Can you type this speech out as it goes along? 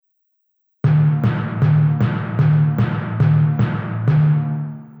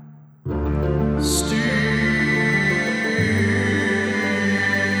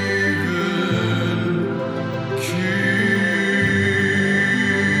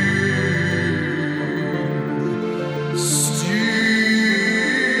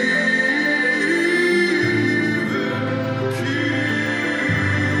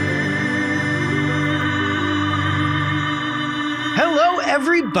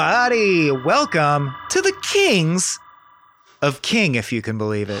everybody. Welcome to the Kings of King, if you can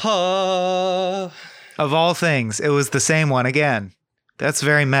believe it. Of all things, it was the same one again. That's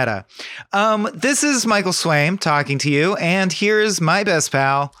very meta. This is Michael Swaim talking to you, and here's my best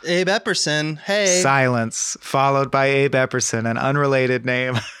pal, Abe Epperson. Hey. Silence, followed by Abe Epperson, an unrelated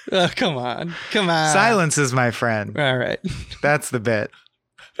name. Oh, come on. Silence is my friend. All right. That's the bit.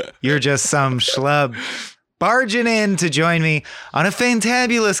 You're just some schlub barging in to join me on a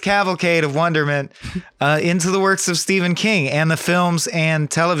fantabulous cavalcade of wonderment into the works of Stephen King and the films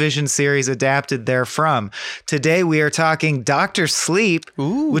and television series adapted therefrom. Today we are talking Dr. Sleep,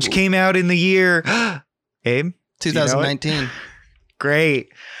 which came out in the year, Abe? 2019. You know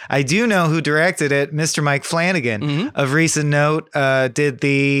Great. I do know who directed it, Mr. Mike Flanagan. Mm-hmm. Of recent note, did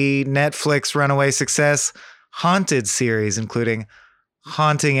the Netflix runaway success Haunted series, including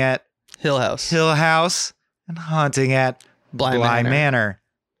Haunting at Hill House. And Haunting at Bly Manor.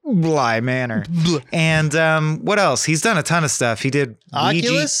 And what else? He's done a ton of stuff. He did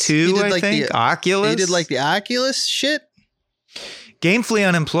Oculus 2, I think. Oculus. He did like the Oculus shit. Gamefully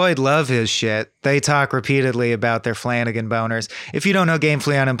Unemployed love his shit. They talk repeatedly about their Flanagan boners. If you don't know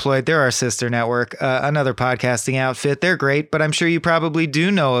Gamefully Unemployed, they're our sister network, another podcasting outfit. They're great, but I'm sure you probably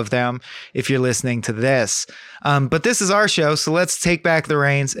do know of them if you're listening to this. But this is our show, so let's take back the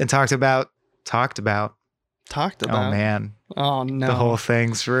reins and talked about. Oh, man. Oh, no. The whole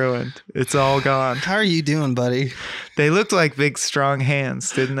thing's ruined. It's all gone. How are you doing, buddy? They looked like big, strong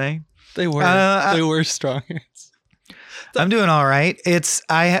hands, didn't they? They were. They were strong hands. I'm doing all right.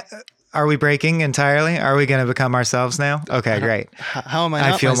 Are we breaking entirely? Are we going to become ourselves now? Okay, great. How am I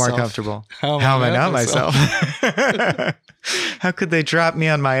not I feel myself? More comfortable. How am I not myself? How could they drop me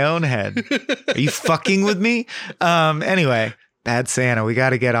on my own head? Are you fucking with me? Anyway, Bad Santa. We got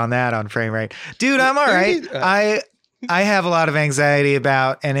to get on that on Frame Rate. Dude, I'm all right. I have a lot of anxiety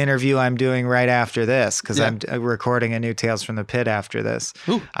about an interview I'm doing right after this because I'm recording a new Tales from the Pit after this.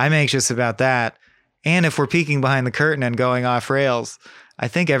 Ooh. I'm anxious about that. And if we're peeking behind the curtain and going off rails, I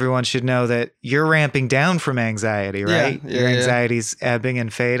think everyone should know that you're ramping down from anxiety, right? Yeah, Your anxiety's ebbing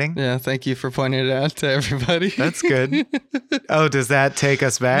and fading. Yeah, thank you for pointing it out to everybody. That's good. Oh, does that take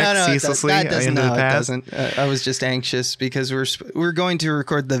us back ceaselessly into the past? It doesn't. I was just anxious because we're going to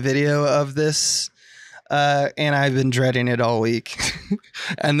record the video of this, and I've been dreading it all week.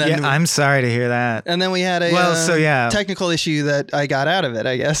 And then I'm sorry to hear that. And then we had a technical issue that I got out of it,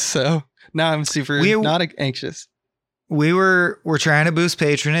 I guess. So now I'm super not anxious. We're trying to boost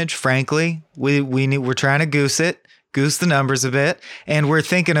patronage, frankly. We're trying to goose the numbers a bit, and we're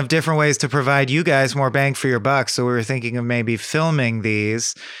thinking of different ways to provide you guys more bang for your buck. So we were thinking of maybe filming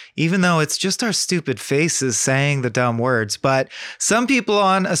these, even though it's just our stupid faces saying the dumb words. But some people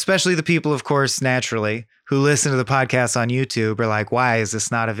especially the people, of course, naturally, who listen to the podcast on YouTube are like, why is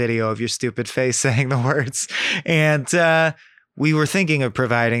this not a video of your stupid face saying the words? And we were thinking of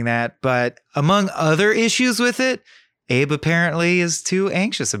providing that, but among other issues with it, Abe apparently is too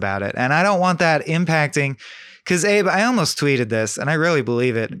anxious about it. And I don't want that impacting, because Abe, I almost tweeted this and I really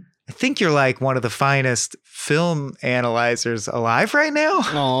believe it. I think you're like one of the finest film analyzers alive right now.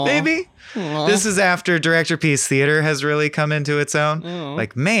 Aww. Maybe. Aww. This is after Director Piece Theater has really come into its own. Aww.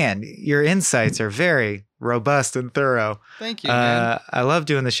 Like, man, your insights are very robust and thorough. Thank you, man. I love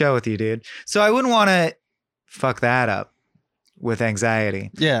doing the show with you, dude. So I wouldn't want to fuck that up with anxiety.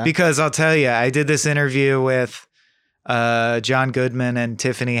 Yeah. Because I'll tell you, I did this interview with John Goodman and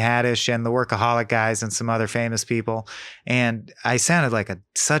Tiffany Haddish and the Workaholic guys and some other famous people, and I sounded like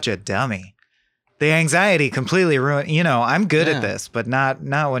such a dummy. The anxiety completely ruined. I'm good at this, but not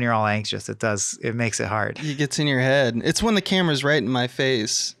when you're all anxious. It makes it hard. It gets in your head. It's when the camera's right in my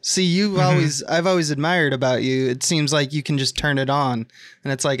face. See, I've always admired about you. It seems like you can just turn it on,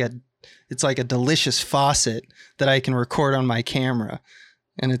 and it's like a delicious faucet that I can record on my camera.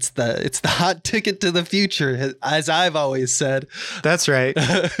 And it's the hot ticket to the future, as I've always said. That's right.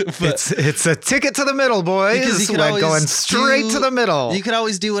 It's a ticket to the middle, boys. Because you like going straight to the middle. You could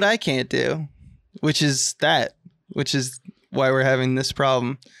always do what I can't do, which is why we're having this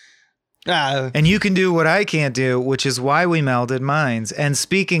problem. And you can do what I can't do, which is why we melded minds. And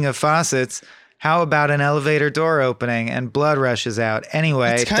speaking of faucets, how about an elevator door opening and blood rushes out?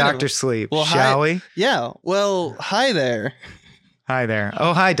 Anyway, Dr. Sleep, shall we? Yeah. Well, hi there. Hi there.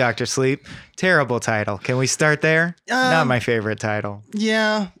 Oh, hi, Dr. Sleep. Terrible title. Can we start there? Not my favorite title.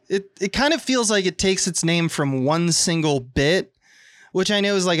 Yeah. It kind of feels like it takes its name from one single bit, which I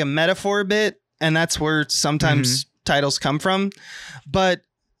know is like a metaphor bit, and that's where sometimes titles come from. But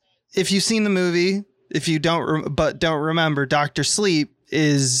if you've seen the movie, if you don't remember, Dr. Sleep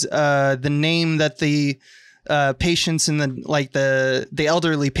is the name that the patients in the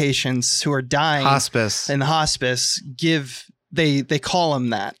elderly patients who are dying Hospice. in the hospice they call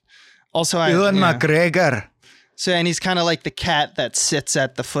him that. Also, Ewan McGregor. So, and he's kind of like the cat that sits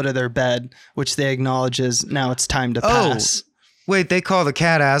at the foot of their bed, which they acknowledge is now it's time to pass. Wait, they call the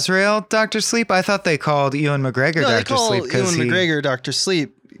cat Azrael Dr. Sleep? I thought they called Ewan McGregor Dr. Sleep. Ewan McGregor Dr.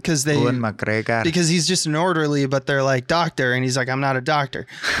 Sleep because he's just an orderly, but they're like doctor, and he's like, I'm not a doctor.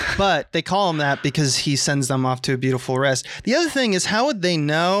 But they call him that because he sends them off to a beautiful rest. The other thing is, how would they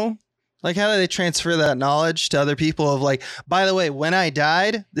know? Like, how do they transfer that knowledge to other people of like, by the way, when I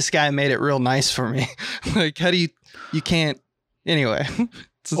died, this guy made it real nice for me. Like, how do you can't, anyway,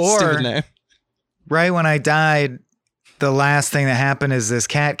 it's a stupid name. Right when I died, the last thing that happened is this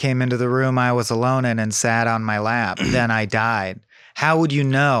cat came into the room I was alone in and sat on my lap. Then I died. How would you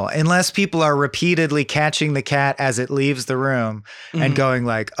know? Unless people are repeatedly catching the cat as it leaves the room and going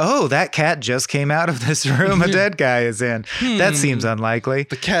like, oh, that cat just came out of this room a dead guy is in. That seems unlikely.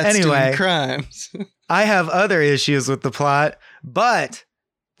 The cat's doing crimes. I have other issues with the plot, but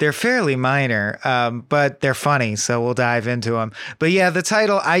they're fairly minor, but they're funny, so we'll dive into them. But yeah, the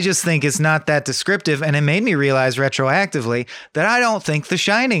title, I just think is not that descriptive, and it made me realize retroactively that I don't think The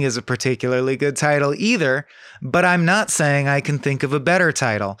Shining is a particularly good title either, but I'm not saying I can think of a better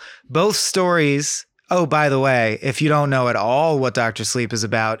title. Both stories... Oh, by the way, if you don't know at all what Dr. Sleep is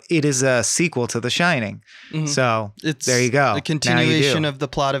about, it is a sequel to The Shining. So there you go. The continuation of the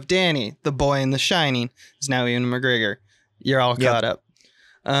plot of Danny, the boy in The Shining, is now Ewan McGregor. You're all caught up.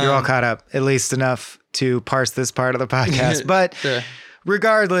 You're all caught up, at least enough to parse this part of the podcast. But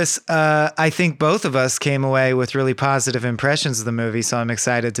regardless, I think both of us came away with really positive impressions of the movie. So I'm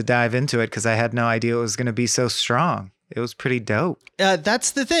excited to dive into it because I had no idea it was going to be so strong. It was pretty dope.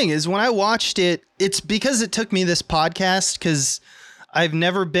 That's the thing is when I watched it, it's because it took me this podcast because I've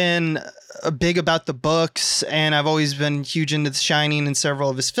never been big about the books and I've always been huge into The Shining and several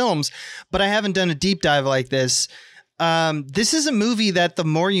of his films, but I haven't done a deep dive like this. This is a movie that the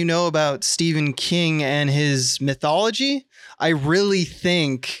more you know about Stephen King and his mythology, I really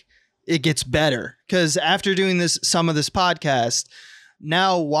think it gets better. Because after doing some of this podcast,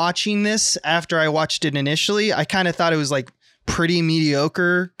 now watching this after I watched it initially, I kind of thought it was like pretty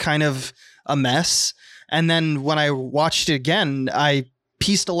mediocre, kind of a mess. And then when I watched it again, I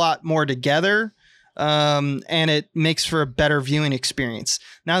pieced a lot more together, and it makes for a better viewing experience.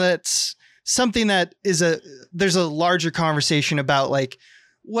 Now that's something that there's a larger conversation about like,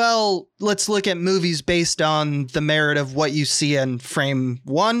 well, let's look at movies based on the merit of what you see in frame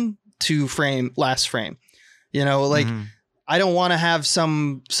 1 to last frame. You know, like I don't want to have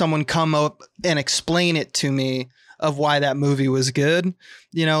someone come up and explain it to me of why that movie was good.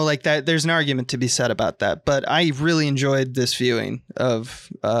 You know, like that there's an argument to be said about that, but I really enjoyed this viewing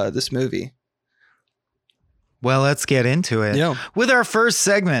of this movie. Well, let's get into it. Yeah. With our first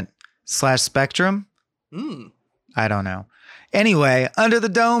segment. /Spectrum? I don't know. Anyway, Under the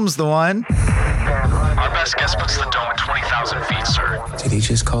Dome's the one. Our best guess puts the dome at 20,000 feet, sir. Did he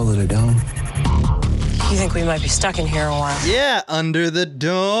just call it a dome? You think we might be stuck in here a while? Yeah, Under the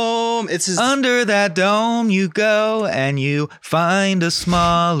Dome. Under that dome you go and you find a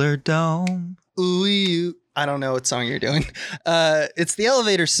smaller dome. Ooh, I don't know what song you're doing. It's the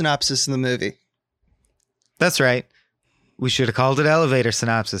elevator synopsis in the movie. That's right. We should have called it elevator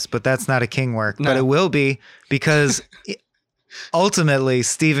synopsis, but that's not a King work. No. But it will be because ultimately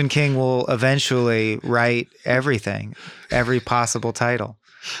Stephen King will eventually write everything, every possible title.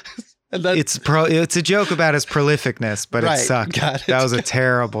 It's a joke about his prolificness, but it sucked. That was a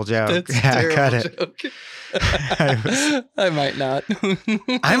terrible joke. Cut it. I might not.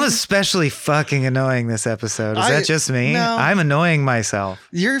 I'm especially fucking annoying this episode. Is that just me? No. I'm annoying myself.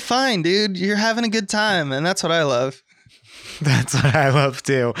 You're fine, dude. You're having a good time, and that's what I love. That's what I love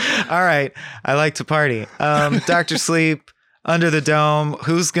too. All right. I like to party. Dr. Sleep, Under the Dome.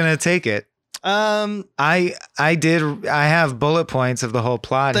 Who's going to take it? I have bullet points of the whole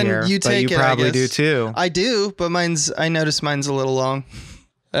plot here, but you probably do too. I do, but I noticed mine's a little long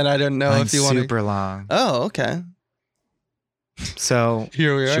and I don't know if you want super long. Oh, okay. So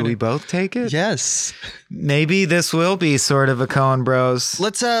here we are. Should we both take it? Yes. Maybe this will be sort of a Coen Bros.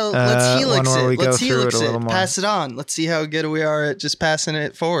 Let's helix it. Let's helix it. Pass it on. Let's see how good we are at just passing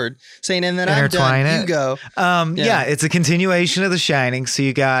it forward. Saying, and then I'm done. You go. Yeah, it's a continuation of The Shining. So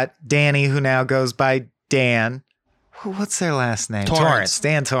you got Danny, who now goes by Dan. What's their last name? Torrance.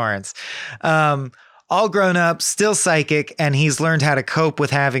 Dan Torrance. All grown up, still psychic, and he's learned how to cope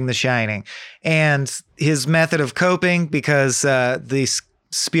with having The Shining. And his method of coping, because the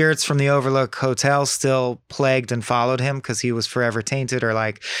spirits from the Overlook Hotel still plagued and followed him because he was forever tainted or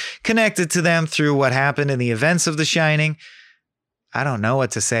like connected to them through what happened in the events of The Shining. I don't know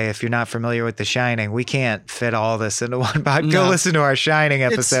what to say if you're not familiar with The Shining. We can't fit all this into one podcast. Go listen to our Shining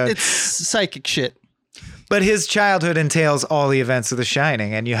episode. It's psychic shit. But his childhood entails all the events of The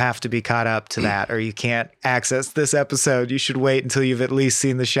Shining, and you have to be caught up to that, or you can't access this episode. You should wait until you've at least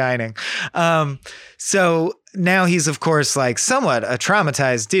seen The Shining. So now he's, of course, like somewhat a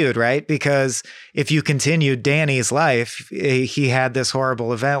traumatized dude, right? Because if you continued Danny's life, he had this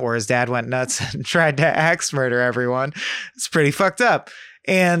horrible event where his dad went nuts and tried to axe murder everyone. It's pretty fucked up.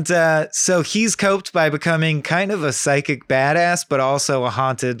 And so he's coped by becoming kind of a psychic badass, but also a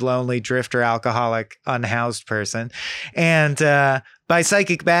haunted, lonely, drifter, alcoholic, unhoused person. And by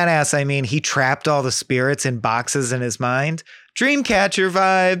psychic badass, I mean he trapped all the spirits in boxes in his mind. Dreamcatcher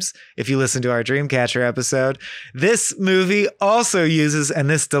vibes. If you listen to our Dreamcatcher episode, this movie also uses, and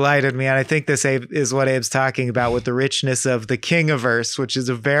this delighted me, and I think this is what Abe's talking about with the richness of the Kingiverse, which is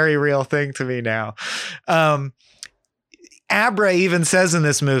a very real thing to me now. Abra even says in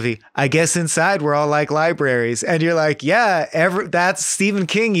this movie, I guess inside we're all like libraries. And you're like, yeah, that's Stephen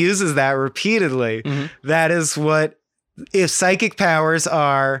King uses that repeatedly. Mm-hmm. That is what, if psychic powers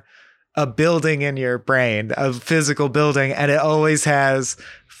are a building in your brain, a physical building, and it always has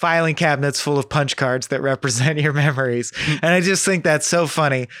filing cabinets full of punch cards that represent your memories. And I just think that's so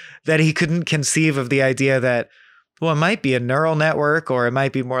funny that he couldn't conceive of the idea that, well, it might be a neural network or it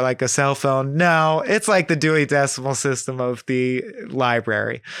might be more like a cell phone. No, it's like the Dewey Decimal System of the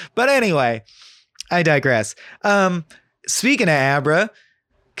library. But anyway, I digress. Speaking of Abra,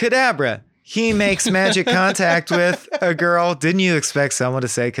 Kadabra. He makes magic contact with a girl. Didn't you expect someone to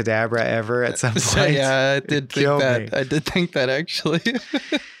say Kadabra ever at some point? Yeah, I did think that. I did think that actually.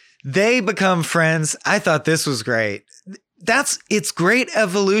 They become friends. I thought this was great. It's great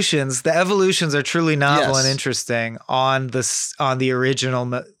evolutions. The evolutions are truly novel and interesting on the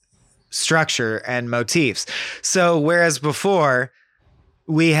original structure and motifs. So whereas before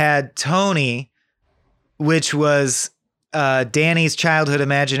we had Tony, which was Danny's childhood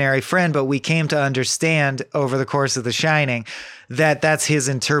imaginary friend, but we came to understand over the course of The Shining that that's his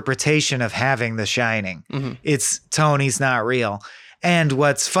interpretation of having The Shining. Mm-hmm. It's Tony's not real. And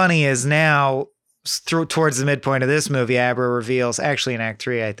what's funny is now towards the midpoint of this movie, Abra reveals, actually in Act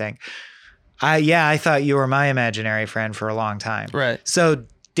 3, I think, I thought you were my imaginary friend for a long time. Right. So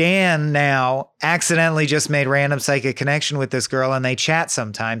Dan now accidentally just made random psychic connection with this girl, and they chat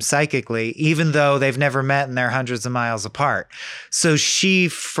sometimes psychically, even though they've never met and they're hundreds of miles apart. So she,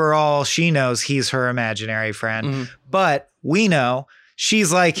 for all she knows, he's her imaginary friend. Mm-hmm. But we know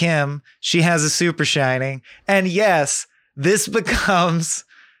she's like him. She has a super shining. And yes, this becomes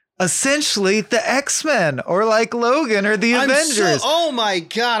essentially the X-Men or like Logan or the Avengers. Oh my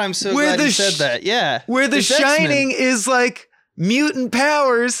God, I'm so glad you said that. Yeah. Where the Shining is like mutant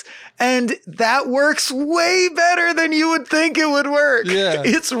powers, and that works way better than you would think it would work. Yeah.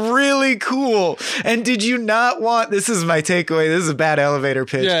 It's really cool. And did you not want, this is my takeaway, this is a bad elevator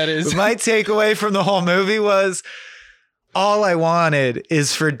pitch. Yeah, it is. But my takeaway from the whole movie was all I wanted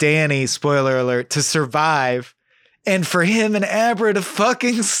is for Danny, spoiler alert, to survive, and for him and Abra to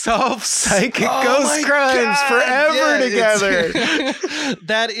fucking solve psychic ghost crimes forever together.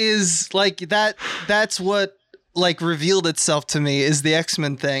 That is like that's what like revealed itself to me is the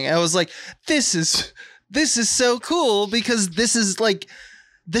X-Men thing. I was like, this is so cool because this is like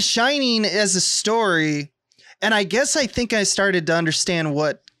The Shining as a story. And I guess I think I started to understand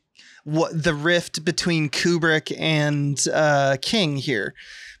what the rift between Kubrick and King here.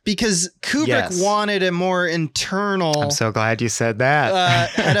 Because Kubrick wanted a more internal... I'm so glad you said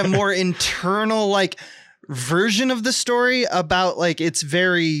that. Had a more internal like version of the story about like it's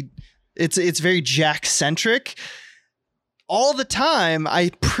very Jack-centric. All the time,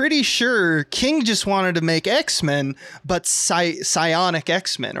 I'm pretty sure King just wanted to make X-Men, but psionic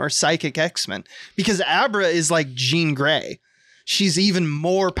X-Men or psychic X-Men. Because Abra is like Jean Grey. She's even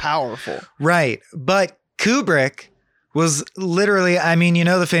more powerful. Right. But Kubrick was literally, I mean, you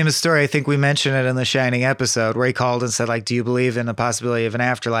know the famous story, I think we mentioned it in the Shining episode, where he called and said, like, do you believe in the possibility of an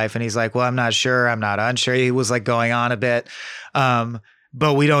afterlife? And he's like, well, I'm not sure. I'm not unsure. He was like going on a bit,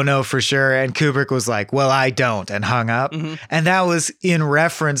 but we don't know for sure. And Kubrick was like, well, I don't, and hung up. Mm-hmm. And that was in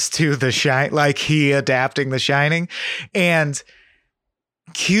reference to The Shining, like he adapting The Shining. And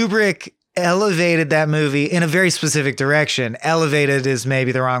Kubrick elevated that movie in a very specific direction. Elevated is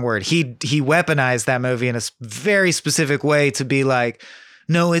maybe the wrong word. He weaponized that movie in a very specific way to be like,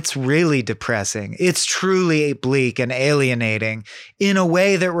 no, it's really depressing. It's truly bleak and alienating in a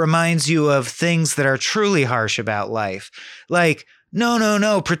way that reminds you of things that are truly harsh about life. Like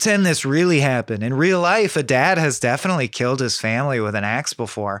no, pretend this really happened. In real life, a dad has definitely killed his family with an axe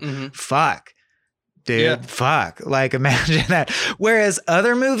before. Fuck. Dude, fuck. Like, imagine that. Whereas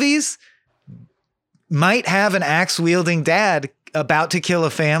other movies might have an axe wielding dad about to kill a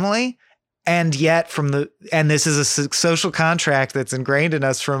family, and yet and this is a social contract that's ingrained in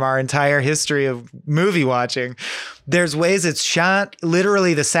us from our entire history of movie watching. There's ways it's shot,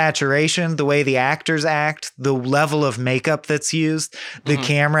 literally the saturation, the way the actors act, the level of makeup that's used, the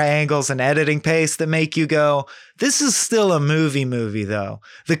camera angles and editing pace that make you go, this is still a movie though.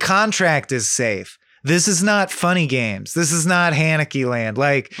 The contract is safe. This is not Funny Games. This is not Haneke Land.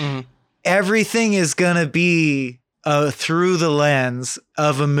 Like, everything is going to be through the lens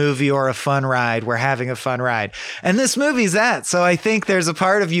of a movie or a fun ride. We're having a fun ride. And this movie's that. So I think there's a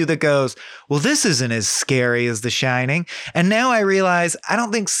part of you that goes, well, this isn't as scary as The Shining. And now I realize I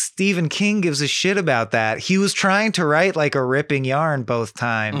don't think Stephen King gives a shit about that. He was trying to write like a ripping yarn both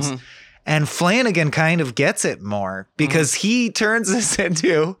times. And Flanagan kind of gets it more because he turns this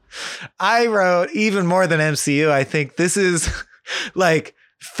into, I wrote even more than MCU. I think this is like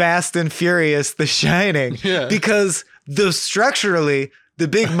Fast and Furious, The Shining, because structurally the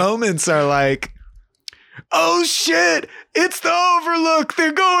big moments are like, oh shit, it's the Overlook.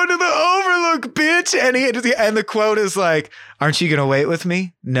 They're going to the Overlook, bitch. And the quote is like, aren't you going to wait with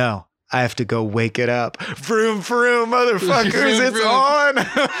me? No. I have to go wake it up. Vroom, vroom, motherfuckers, it's on.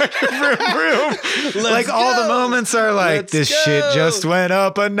 Vroom, vroom. Like, all the moments are like, this shit just went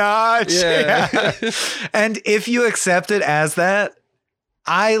up a notch. Yeah. And if you accept it as that,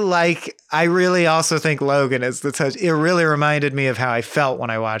 I really also think Logan is the touch. It really reminded me of how I felt when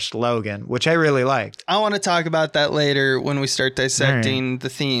I watched Logan, which I really liked. I want to talk about that later when we start dissecting the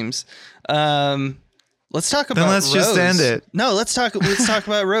themes. Let's talk about Then let's Rose. just end it. No, let's talk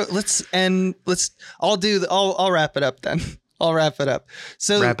about Rose. I'll wrap it up then. I'll wrap it up.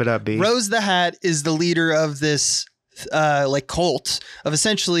 So wrap it up, B. Rose the Hat is the leader of this like cult of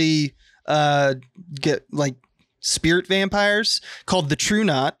essentially spirit vampires called the True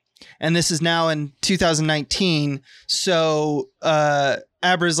Knot. And this is now in 2019. So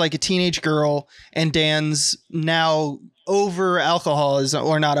Abra's like a teenage girl and Dan's now over alcoholism,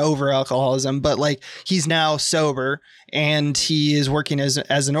 or not over alcoholism, but like he's now sober and he is working as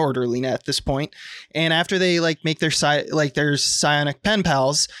an orderly at this point. And after they like make their psionic pen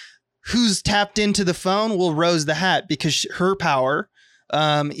pals, who's tapped into the phone? Well, Rose the Hat, because her power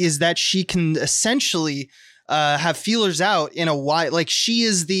is that she can essentially have feelers out in a wide, like she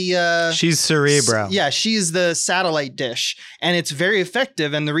is the she's Cerebro. She is the satellite dish, and it's very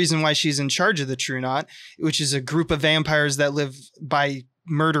effective. And the reason why she's in charge of the True Knot, which is a group of vampires that live by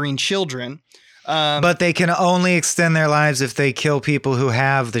murdering children, but they can only extend their lives if they kill people who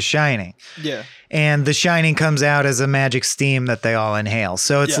have the Shining. Yeah, and the Shining comes out as a magic steam that they all inhale.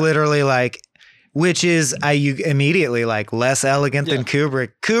 So it's literally like, which is, you immediately like less elegant than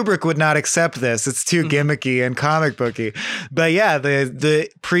Kubrick. Kubrick would not accept this. It's too gimmicky and comic booky. But yeah, the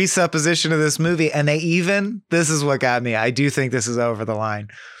presupposition of this movie, and this is what got me. I do think this is over the line.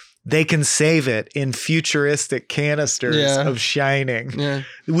 They can save it in futuristic canisters of Shining,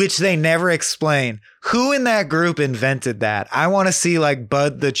 which they never explain. Who in that group invented that? I want to see like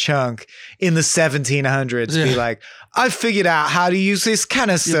Bud the Chunk in the 1700s be like, I figured out how to use this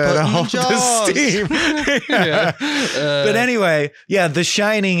canister to hold the steam. But anyway, The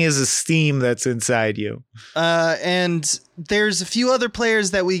Shining is a steam that's inside you. And there's a few other players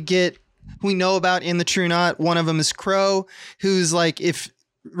that we know about in the True Knot. One of them is Crow, who's like, if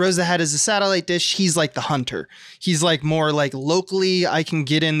Rose the Hat is a satellite dish, he's like the hunter. He's like more like locally, I can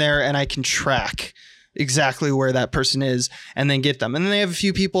get in there and I can track exactly where that person is and then get them. And then they have a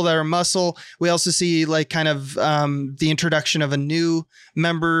few people that are muscle. We also see like kind of the introduction of a new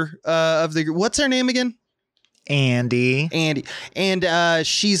member of the group. What's her name again? Andy. And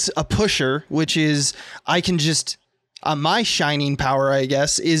she's a pusher, which is I can just my shining power, I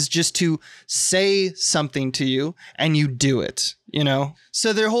guess, is just to say something to you and you do it, you know?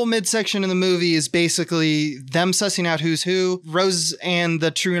 So their whole midsection of the movie is basically them sussing out who's who. Rose and the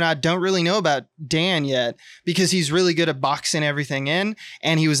True Knot don't really know about Dan yet because he's really good at boxing everything in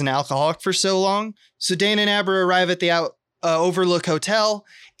and he was an alcoholic for so long. So Dan and Abra arrive at the Overlook Hotel,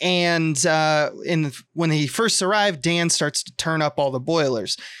 and when he first arrived, Dan starts to turn up all the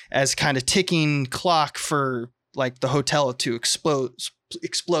boilers as kind of ticking clock for like the hotel to explode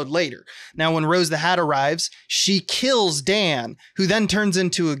later. Now, when Rose the Hat arrives, she kills Dan, who then turns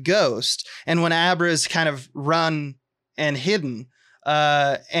into a ghost. And when Abra is kind of run and hidden,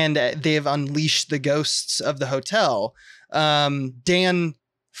 and they've unleashed the ghosts of the hotel, Dan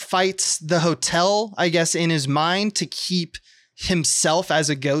fights the hotel, I guess, in his mind to keep himself as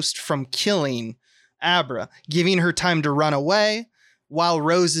a ghost from killing Abra, giving her time to run away while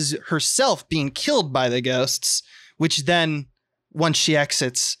Rose is herself being killed by the ghosts, which then, once she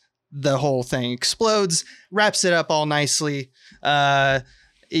exits, the whole thing explodes, wraps it up all nicely. That's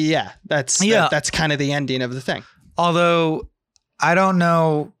kind of the ending of the thing. Although I don't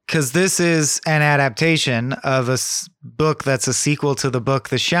know, because this is an adaptation of a book that's a sequel to the book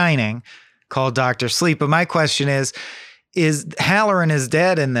The Shining called Dr. Sleep. But my question is Halloran is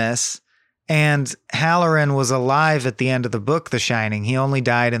dead in this, and Halloran was alive at the end of the book The Shining. He only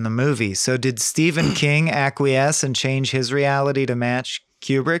died in the movie. So did Stephen King acquiesce and change his reality to match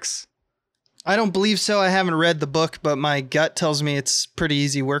Kubrick's? I don't believe so. I haven't read the book, but my gut tells me it's pretty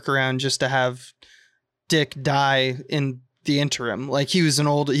easy workaround just to have Dick die in the interim. Like he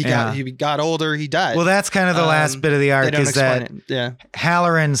got older, he died. Well, that's kind of the last bit of the arc, is that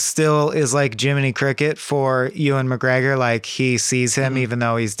Halloran still is like Jiminy Cricket for Ewan McGregor. Like he sees him even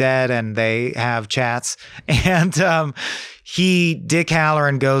though he's dead, and they have chats. And Dick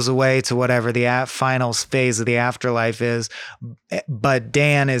Halloran goes away to whatever the final phase of the afterlife is, but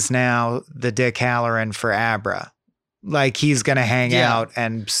Dan is now the Dick Halloran for Abra. Like he's going to hang out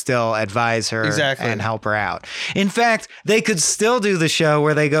and still advise her and help her out. In fact, they could still do the show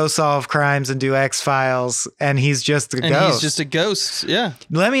where they go solve crimes and do X-Files, and he's just a ghost. He's just a ghost. Yeah.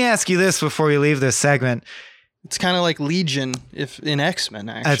 Let me ask you this before we leave this segment. It's kind of like Legion in X-Men,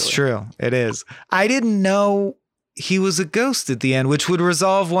 actually. That's true. It is. I didn't know he was a ghost at the end, which would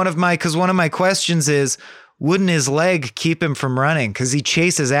resolve one of my questions is, wouldn't his leg keep him from running? Because he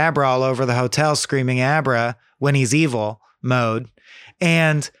chases Abra all over the hotel screaming Abra when he's evil mode.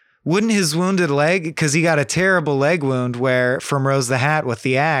 And wouldn't his wounded leg, because he got a terrible leg wound from Rose the Hat with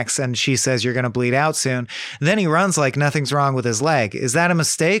the axe, and she says you're going to bleed out soon. Then he runs like nothing's wrong with his leg. Is that a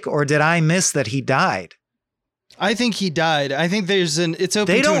mistake, or did I miss that he died? I think he died. I think it's open to interpretation.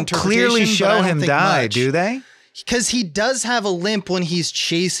 They don't clearly show him die, do they? Because he does have a limp when he's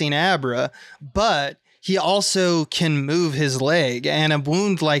chasing Abra, but he also can move his leg, and a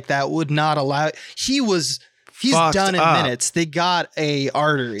wound like that would not allow. He's done in minutes. They got a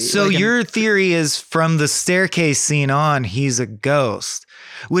artery. So your theory is from the staircase scene on, he's a ghost,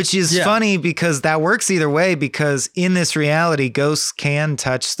 which is funny because that works either way, because in this reality, ghosts can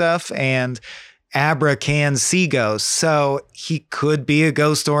touch stuff and Abra can see ghosts. So he could be a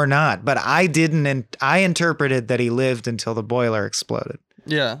ghost or not. But I didn't. And I interpreted that he lived until the boiler exploded.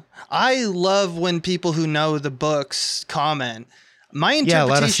 Yeah. I love when people who know the books comment. My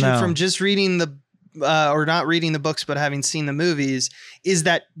interpretation from just reading or not reading the books, but having seen the movies, is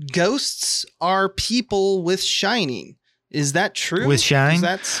that ghosts are people with shining. Is that true? With shine? Does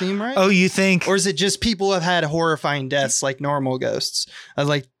that seem right? Oh, you think? Or is it just people who have had horrifying deaths like normal ghosts? I'd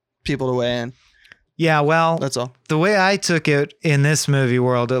like people to weigh in. Yeah, well, that's all. The way I took it in this movie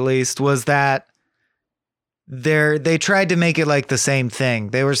world, at least, was that they tried to make it like the same thing.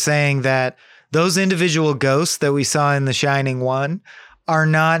 They were saying that those individual ghosts that we saw in The Shining 1 are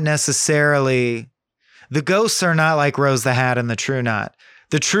not necessarily... The ghosts are not like Rose the Hat and the True Knot.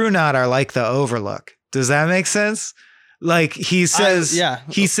 The True Knot are like the Overlook. Does that make sense? Like he says,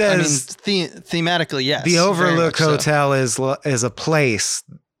 he says, I mean, thematically, yes. The Overlook Hotel is a place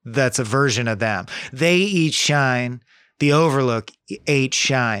that's a version of them. They each shine. The Overlook each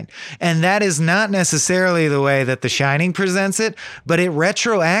shine. And that is not necessarily the way that The Shining presents it, but it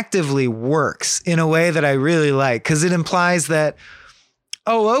retroactively works in a way that I really like, because it implies that,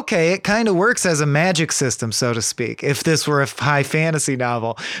 oh, okay, it kind of works as a magic system, so to speak, if this were a high fantasy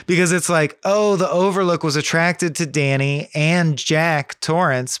novel, because it's like, oh, the Overlook was attracted to Danny and Jack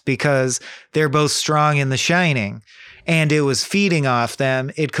Torrance because they're both strong in The Shining, and it was feeding off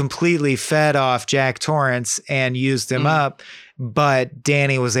them. It completely fed off Jack Torrance and used him up, but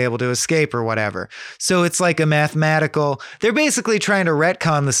Danny was able to escape or whatever. So it's like a mathematical, they're basically trying to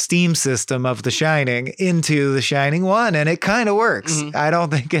retcon the Steam system of The Shining into The Shining 1, and it kind of works. Mm-hmm. I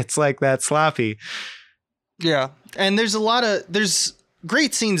don't think it's like that sloppy. Yeah. And there's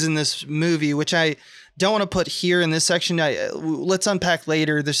great scenes in this movie, which I don't want to put here in this section. Let's unpack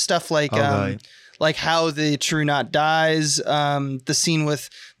later. There's stuff like, like how the True Knot dies. The scene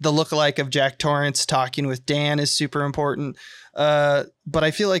with the lookalike of Jack Torrance talking with Dan is super important. But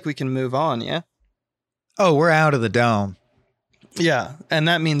I feel like we can move on, yeah? Oh, we're out of the dome. Yeah, and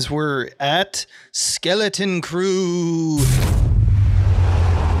that means we're at Skeleton Crew.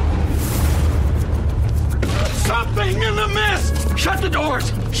 Something in the mist! Shut the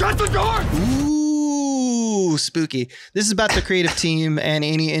doors! Shut the door! Ooh, spooky. This is about the creative team and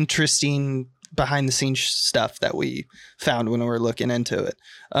any interesting behind the scenes stuff that we found when we were looking into it.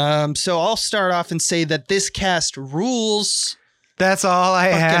 So I'll start off and say that this cast rules. That's all I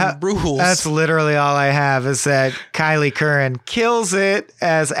have. rules. That's literally all I have is that Kylie Curran kills it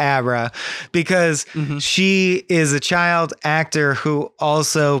as Abra because she is a child actor who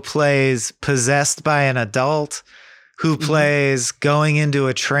also plays possessed by an adult, who plays going into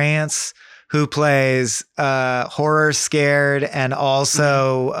a trance, who plays horror scared and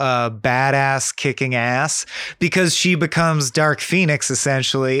also badass kicking ass because she becomes Dark Phoenix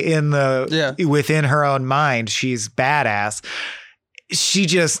essentially within her own mind. She's badass. She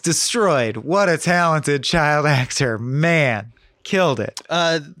just destroyed. What a talented child actor. Man, killed it.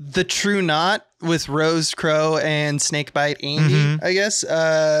 The True Knot with Rose Crowe and Snakebite Andy, I guess.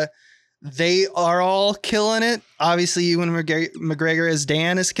 They are all killing it. Obviously, Ewan McGregor as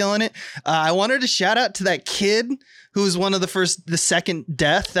Dan is killing it. I wanted to shout out to that kid who was one of the second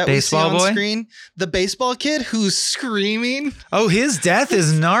death that Baseball we see on boy? screen. The baseball kid who's screaming. Oh, his death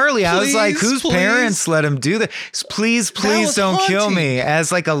is gnarly. I was like, whose Please. parents let him do that? Please was don't kill haunting. me.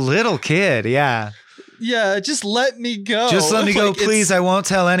 As like a little kid. Yeah. Yeah, just let me go. Just let me go, Like, it's- please. I won't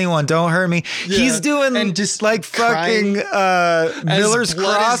tell anyone. Don't hurt me. Yeah. He's doing And just like fucking As Miller's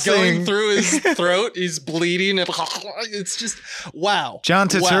blood Crossing. is going through his throat. He's bleeding, and it's just wow. John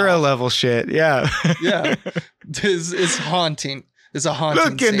Turturro Wow. level shit. Yeah. Yeah, it's haunting. It's a haunting.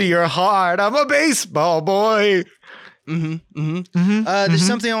 Look into scene. your heart. I'm a baseball boy. There's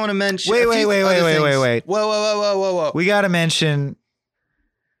something I want to mention. Wait, a wait, few wait, other wait, things. wait, wait. Whoa. We got to mention.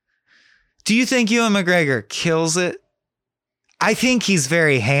 Do you think Ewan McGregor kills it? I think he's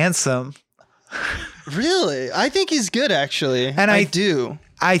very handsome. Really? I think he's good, actually. And I I do.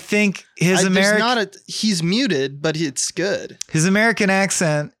 I think his He's muted, but it's good. his American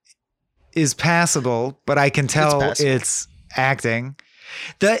accent is passable, but I can tell passable. it's acting.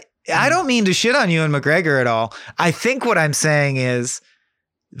 I don't mean to shit on Ewan McGregor at all. I think what I'm saying is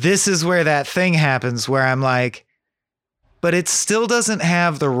this is where that thing happens where I'm like, but it still doesn't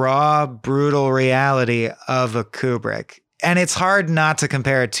have the raw, brutal reality of a Kubrick. And it's hard not to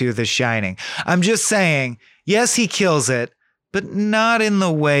compare it to The Shining. I'm just saying, yes, he kills it, but not in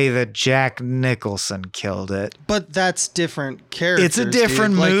the way that Jack Nicholson killed it. But that's different characters. It's a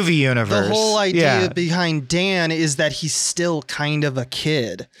different dude. Like, movie universe. The whole idea Yeah. behind Dan is that he's still kind of a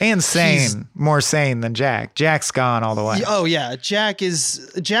kid. And sane, He's- more sane than Jack. Jack's gone all the way. Oh yeah, Jack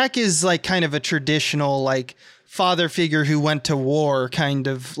is like kind of a traditional like father figure who went to war, kind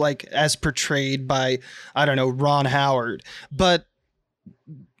of like as portrayed by, I don't know, Ron Howard. But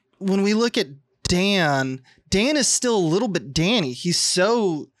when we look at Dan is still a little bit Danny. He's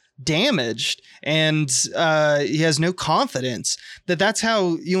so damaged and he has no confidence. That's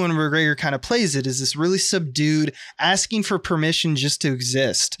how Ewan McGregor kind of plays it, is this really subdued, asking for permission just to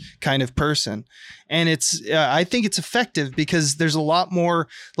exist kind of person. And it's I think it's effective because there's a lot more,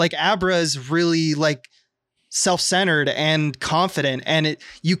 like Abra is really like self-centered and confident, and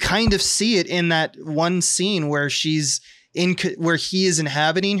you kind of see it in that one scene where where he is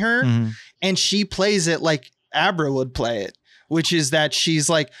inhabiting her, and she plays it like Abra would play it, which is that she's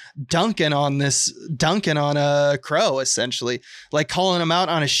like dunking on a Crow, essentially, like calling him out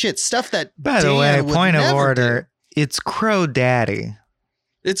on his shit stuff that By the Dan way, would point of never order, do. it's Crow Daddy.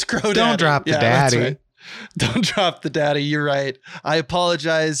 It's Crow Daddy. Don't drop the that's daddy. right. Don't drop the daddy. You're right. I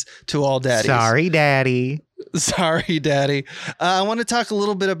apologize to all daddies. Sorry, Daddy. Sorry, Daddy. I want to talk a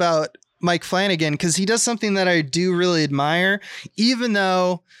little bit about Mike Flanagan because he does something that I do really admire, even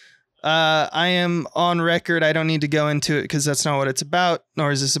though I am on record. I don't need to go into it because that's not what it's about,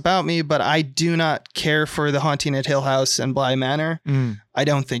 nor is this about me, but I do not care for The Haunting at Hill House and Bly Manor. I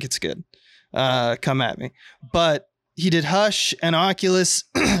don't think it's good. Come at me. But he did Hush and Oculus.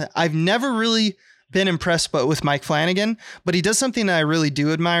 I've never really been impressed with Mike Flanagan, but he does something that I really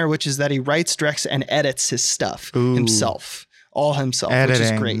do admire, which is that he writes, directs, and edits his stuff himself, which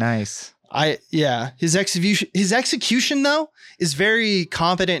is great. Nice. His execution though is very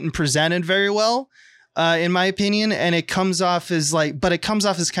competent and presented very well, in my opinion, and it comes off as kind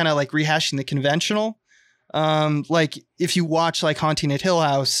of like rehashing the conventional. Like if you watch like Haunting at Hill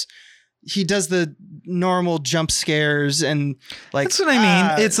House, he does the normal jump scares and like That's what I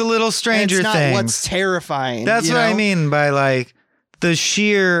mean. It's a little Stranger it's not Things. what's terrifying. That's you what I know? mean by like the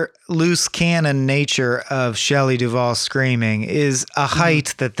sheer loose cannon nature of Shelley Duvall screaming is a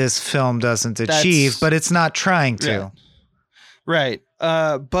height that this film doesn't achieve, but it's not trying to. Yeah. Right.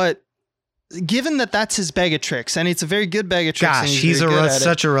 But given that that's his bag of tricks, and it's a very good bag of tricks. Gosh, and he's very good at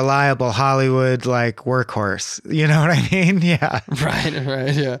such a reliable Hollywood like workhorse. You know what I mean? Yeah. Right.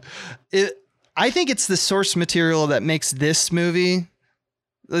 Yeah. I think it's the source material that makes this movie.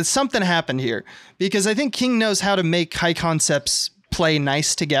 Something happened here because I think King knows how to make high concepts play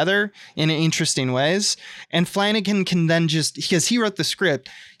nice together in interesting ways. And Flanagan can then just, because he wrote the script,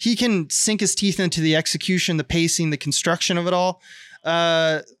 he can sink his teeth into the execution, the pacing, the construction of it all.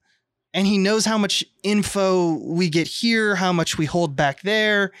 And he knows how much info we get here, how much we hold back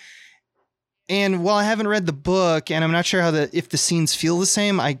there. And while I haven't read the book, and I'm not sure if the scenes feel the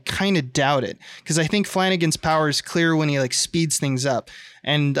same, I kind of doubt it, because I think Flanagan's power is clear when he like speeds things up.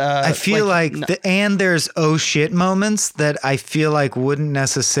 And I feel like and there's oh shit moments that I feel like wouldn't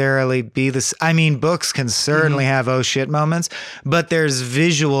necessarily be this. I mean, books can certainly have oh shit moments, but there's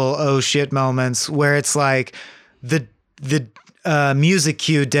visual oh shit moments where it's like the music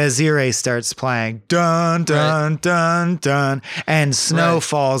cue Desiree starts playing, dun dun dun dun, and snow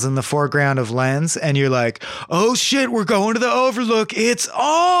falls in the foreground of Lens, and you're like, oh shit, we're going to the Overlook, it's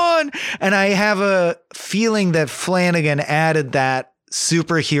on. And I have a feeling that Flanagan added that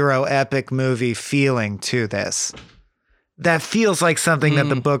superhero epic movie feeling to this. That feels like something that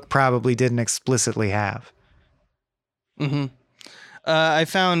the book probably didn't explicitly have. I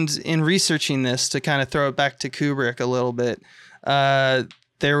found in researching this, to kind of throw it back to Kubrick a little bit,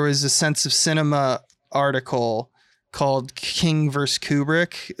 there was a Sense of Cinema article called King vs.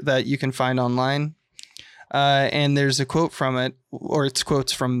 Kubrick that you can find online. And there's a quote from it, or it's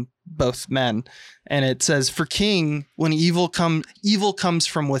quotes from both men. And it says, for King, when evil comes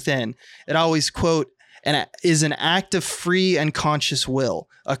from within, it always, quote, is an act of free and conscious will,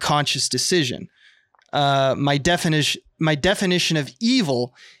 a conscious decision. My definition of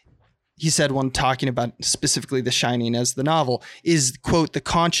evil, he said when talking about specifically The Shining as the novel, is, quote, the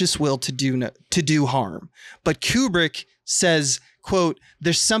conscious will to do harm. But Kubrick says, quote,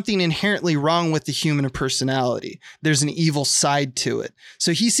 there's something inherently wrong with the human personality. There's an evil side to it.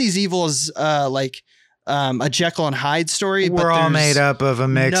 So he sees evil as like a Jekyll and Hyde story. We're all made up of a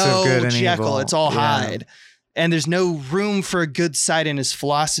mix of good and Jekyll, evil. it's all Hyde. And there's no room for a good side in his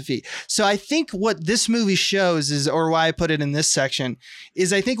philosophy. So I think what this movie shows is, or why I put it in this section,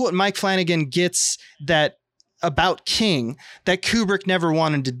 is I think what Mike Flanagan gets that about King that Kubrick never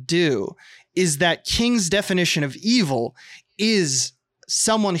wanted to do is that King's definition of evil is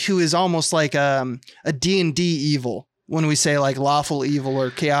someone who is almost like a D&D evil. When we say like lawful evil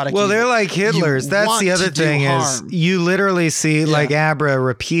or chaotic evil. They're like Hitler's. That's the other thing is you literally see like Abra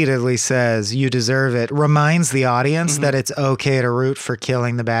repeatedly says, you deserve it. Reminds the audience that it's okay to root for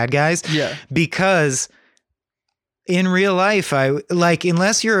killing the bad guys. Yeah. Because in real life,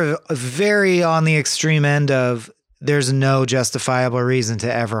 unless you're very on the extreme end of there's no justifiable reason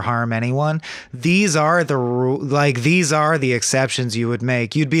to ever harm anyone, these are the exceptions you would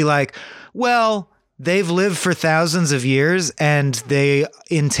make. You'd be like, well, they've lived for thousands of years and they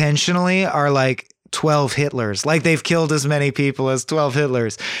intentionally are like 12 Hitlers. Like they've killed as many people as 12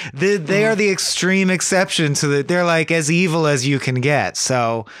 Hitlers. They are the extreme exception to that. They're like as evil as you can get.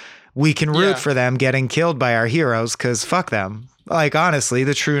 So we can root for them getting killed by our heroes because fuck them. Like, honestly,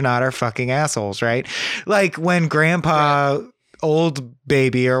 the True Knot are fucking assholes, right? Like when Grandpa, old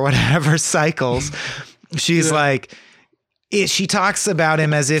baby or whatever, cycles, she's like, she talks about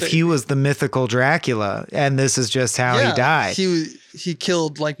him as if he was the mythical Dracula, and this is just how he died. He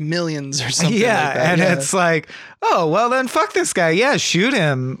killed like millions or something. Yeah, like that. And it's like, oh well, then fuck this guy. Yeah, shoot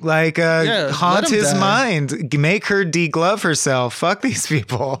him. Like haunt his mind. Make her deglove herself. Fuck these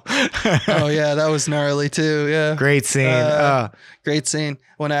people. Oh yeah, that was gnarly too. Yeah, great scene. Great scene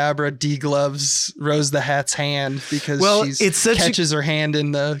when Abra degloves Rose the Hat's hand because she catches her hand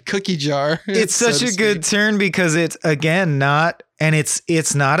in the cookie jar. It's such a good turn because it's again not. And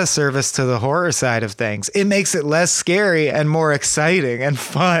it's not a service to the horror side of things. It makes it less scary and more exciting and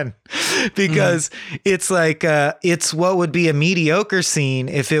fun because it's like it's what would be a mediocre scene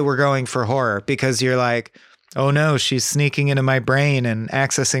if it were going for horror, because you're like, oh no, she's sneaking into my brain and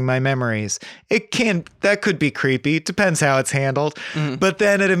accessing my memories. That could be creepy. Depends how it's handled. But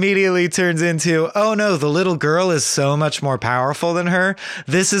then it immediately turns into, oh no, the little girl is so much more powerful than her.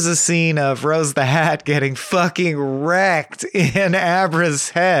 This is a scene of Rose the Hat getting fucking wrecked in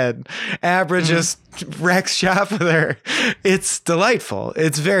Abra's head. Abra just wrecks shop with her. It's delightful.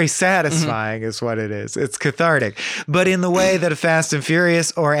 It's very satisfying is what it is. It's cathartic. But in the way that a Fast and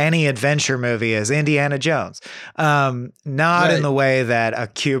Furious or any adventure movie is, Indiana Jones. Not in the way that a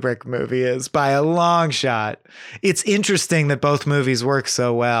Kubrick movie is by a long shot. It's interesting that both movies work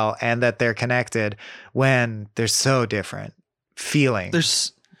so well and that they're connected when they're so different feeling.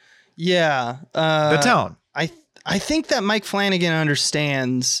 The tone. I think that Mike Flanagan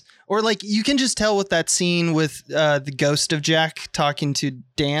understands, or like you can just tell with that scene with the ghost of Jack talking to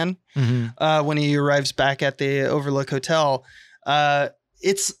Dan when he arrives back at the Overlook Hotel.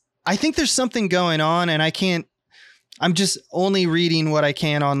 I think there's something going on, and I can't I'm just only reading what I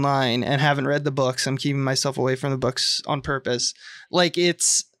can online and haven't read the books. I'm keeping myself away from the books on purpose. Like it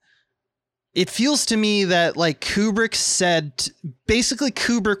feels to me that like Kubrick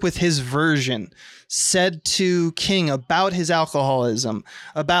with his version said to King about his alcoholism,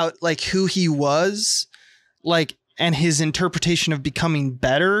 about like who he was, like, and his interpretation of becoming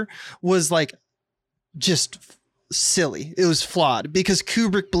better was like just silly. It was flawed because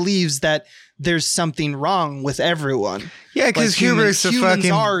Kubrick believes that there's something wrong with everyone. Yeah, because like Kubrick's a humans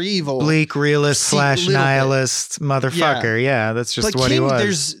fucking are evil. bleak realist / nihilist motherfucker. Yeah, that's just what King, he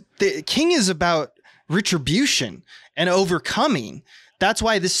was. King is about retribution and overcoming. That's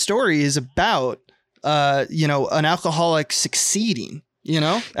why this story is about, an alcoholic succeeding.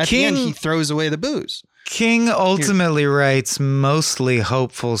 At the end, he throws away the booze. King ultimately writes mostly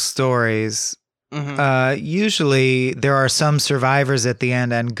hopeful stories. Usually there are some survivors at the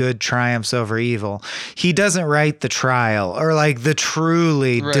end and good triumphs over evil. He doesn't write the trial or like the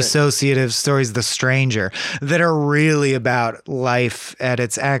truly dissociative stories, The Stranger, that are really about life at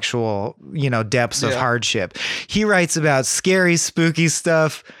its actual, depths of hardship. He writes about scary, spooky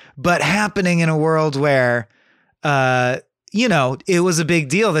stuff, but happening in a world where, it was a big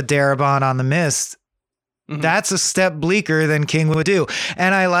deal that Darabont on the Mist. That's a step bleaker than King would do.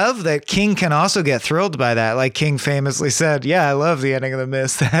 And I love that King can also get thrilled by that. Like King famously said, yeah, I love the ending of The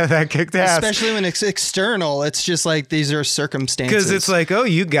Mist. That kicked ass. Especially when it's external. It's just like, these are circumstances. Because it's like, oh,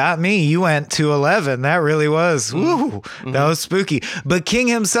 you got me. You went to 11. That really was. Woo. That was spooky. But King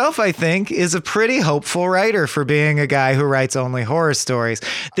himself, I think, is a pretty hopeful writer for being a guy who writes only horror stories.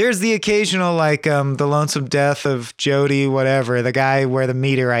 There's the occasional, like, The Lonesome Death of Jody, whatever, the guy where the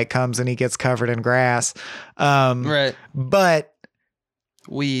meteorite comes and he gets covered in grass. But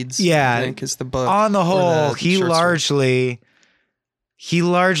Weeds, yeah, I think is the book. On the whole, he largely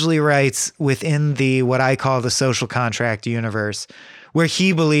writes within the what I call the social contract universe, where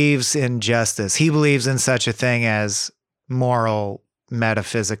he believes in justice. He believes in such a thing as moral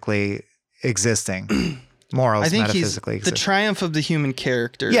metaphysically existing. Morals I think metaphysically the triumph of the human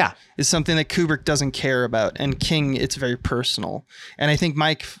character is something that Kubrick doesn't care about, and King, it's very personal. And I think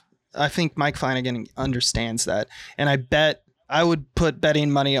Mike Flanagan understands that. And I would put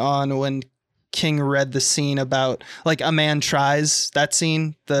betting money on when King read the scene about like A Man Tries, that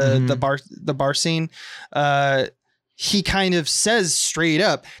scene, the bar scene. He kind of says straight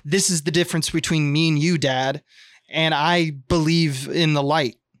up, this is the difference between me and you, Dad. And I believe in the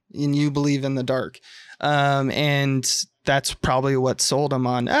light and you believe in the dark. And that's probably what sold him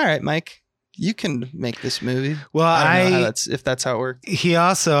on. All right, Mike, you can make this movie. Well, I don't know if that's how it works. He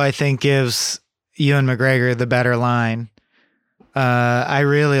also, I think, gives Ewan McGregor the better line. I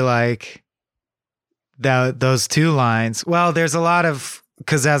really like those two lines. Well, there's a lot of,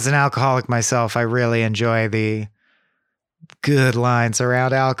 because as an alcoholic myself, I really enjoy the good lines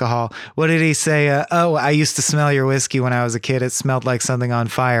around alcohol. What did he say? I used to smell your whiskey when I was a kid. It smelled like something on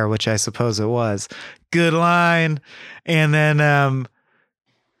fire, which I suppose it was. Good line. And then,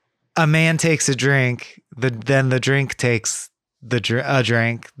 a man takes a drink, then the drink takes a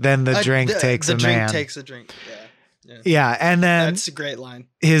drink, then the drink takes a man. The drink takes a drink. Yeah, and then that's a great line.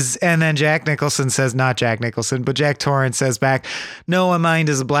 And then Jack Nicholson says, not Jack Nicholson, but Jack Torrance says back, no, a mind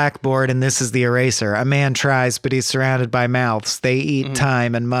is a blackboard and this is the eraser. A man tries, but he's surrounded by mouths. They eat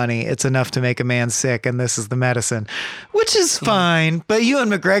time and money. It's enough to make a man sick, and this is the medicine. Which is fine, but Ewan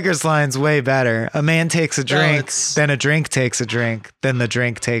McGregor's line's way better. A man takes a drink, then a drink takes a drink, then the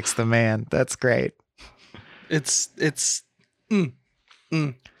drink takes the man. That's great. All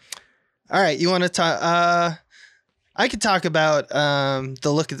right, you want to talk? I could talk about the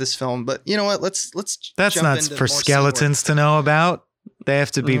look of this film, but you know what? Let's. That's jump not into for more skeletons to know about. They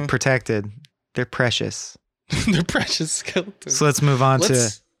have to be protected. They're precious. They're precious skeletons. So let's move on to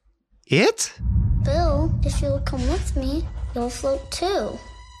it. Bill, if you'll come with me, you'll float too.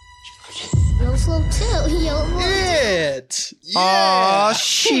 You'll float too. You'll float It. Yeah. Oh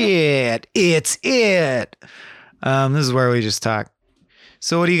shit! It's it. This is where we just talk.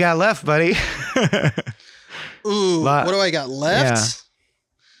 So what do you got left, buddy? Ooh, what do I got left?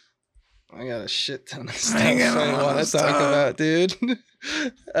 Yeah. I got a shit ton of stuff I want to talk about, dude.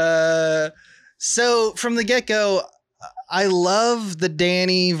 So from the get-go, I love the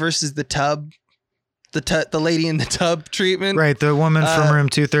Danny versus the tub, the lady in the tub treatment. Right, the woman from room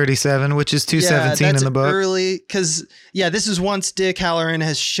 237, which is 217 in the book. Early, because this is once Dick Hallorann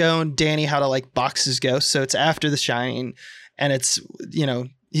has shown Danny how to like box his ghost. So it's after The Shining, and it's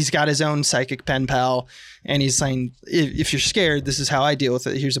he's got his own psychic pen pal, and he's saying, if you're scared, this is how I deal with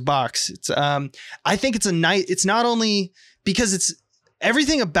it. Here's a box. It's, I think it's it's not only because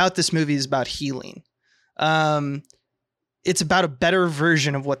everything about this movie is about healing. it's about a better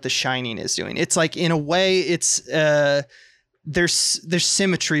version of what The Shining is doing. It's like, in a way, it's there's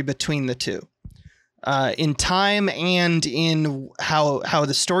symmetry between the two. In time and in how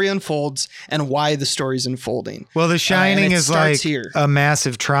the story unfolds and why the story's unfolding. Well, The Shining is like here. a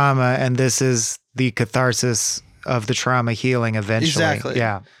massive trauma, and this is the catharsis of the trauma healing eventually. Exactly.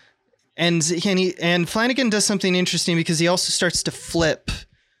 Yeah. And Flanagan does something interesting because he also starts to flip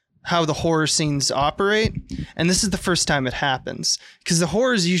how the horror scenes operate. And this is the first time it happens, because the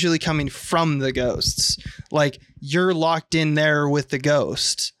horror is usually coming from the ghosts. Like, you're locked in there with the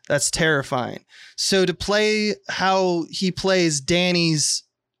ghost. That's terrifying. So to play how he plays Danny's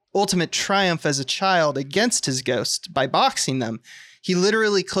ultimate triumph as a child against his ghost by boxing them, he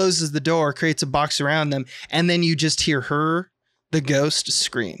literally closes the door, creates a box around them, and then you just hear her, the ghost,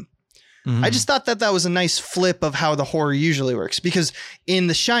 scream. Mm-hmm. I just thought that was a nice flip of how the horror usually works, because in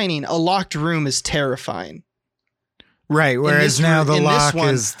The Shining, a locked room is terrifying. Right. Whereas now the lock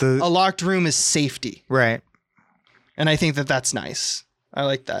is a locked room is safety. Right. And I think that's nice. I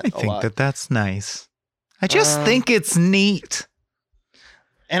like that a lot. I think that's nice. I just think it's neat.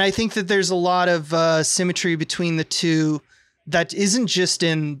 And I think that there's a lot of symmetry between the two that isn't just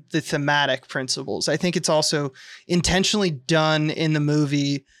in the thematic principles. I think it's also intentionally done in the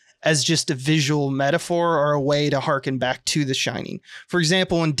movie as just a visual metaphor or a way to harken back to The Shining. For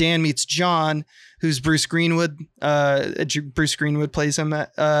example, when Dan meets John, who's Bruce Greenwood, Bruce Greenwood plays him.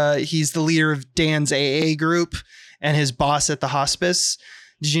 He's the leader of Dan's AA group and his boss at the hospice.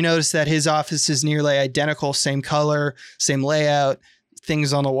 Did you notice that his office is nearly identical, same color, same layout,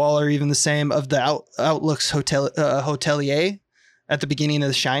 things on the wall are even the same, of the Outlook's hotelier at the beginning of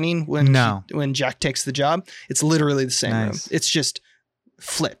The Shining when Jack takes the job? It's literally the same room. It's just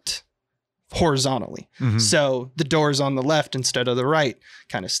flipped horizontally. Mm-hmm. So the door's on the left instead of the right,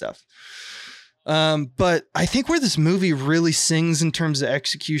 kind of stuff. But I think where this movie really sings in terms of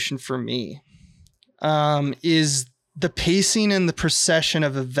execution for me is the pacing and the procession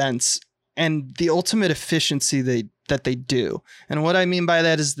of events and the ultimate efficiency that they do. And what I mean by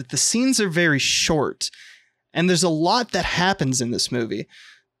that is that the scenes are very short, and there's a lot that happens in this movie.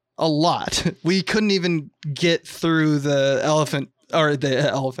 A lot. We couldn't even get through the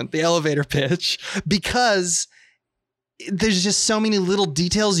elevator pitch, because there's just so many little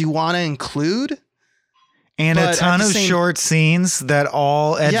details you want to include. And a ton of short scenes that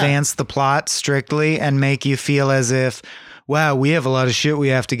all advance the plot strictly and make you feel as if, wow, we have a lot of shit we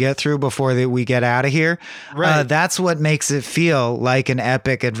have to get through before we get out of here. Right. That's what makes it feel like an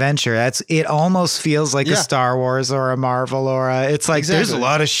epic adventure. It almost feels like a Star Wars or a Marvel it's like, there's a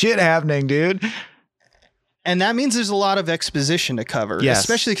lot of shit happening, dude. And that means there's a lot of exposition to cover,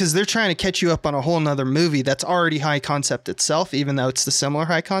 especially because they're trying to catch you up on a whole nother movie that's already high concept itself, even though it's the similar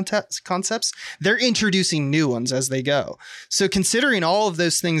high concepts. They're introducing new ones as they go. So considering all of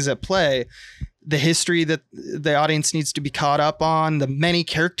those things at play, the history that the audience needs to be caught up on, the many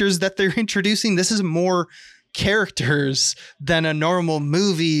characters that they're introducing, this is more characters than a normal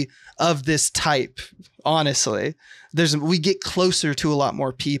movie of this type. Honestly, we get closer to a lot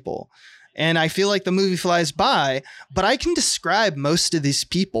more people. And I feel like the movie flies by, but I can describe most of these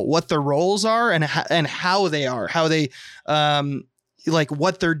people, what their roles are and how they are, like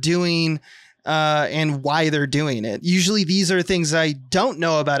what they're doing and why they're doing it. Usually these are things I don't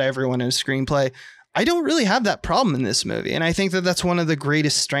know about everyone in a screenplay. I don't really have that problem in this movie. And I think that that's one of the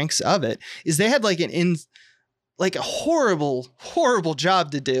greatest strengths of it, is they had like a horrible, horrible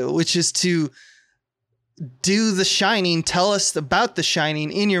job to do, which is to do The Shining, tell us about The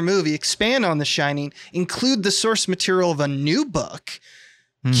Shining in your movie, expand on The Shining, include the source material of a new book,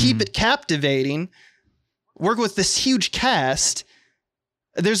 keep it captivating, work with this huge cast.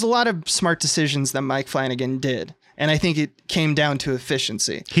 There's a lot of smart decisions that Mike Flanagan did, and I think it came down to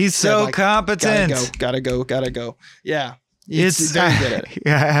efficiency. He's so competent. Gotta go. Yeah. It's very good at it.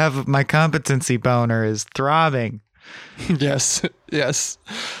 I have my competency boner is throbbing. Yes.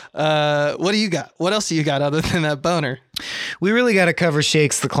 What do you got? What else do you got other than that boner? We really got to cover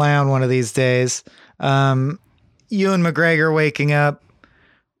Shakes the Clown one of these days. Ewan McGregor waking up,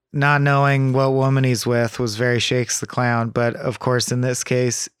 not knowing what woman he's with, was very Shakes the Clown. But of course, in this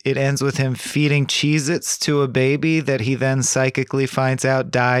case, it ends with him feeding Cheez-Its to a baby that he then psychically finds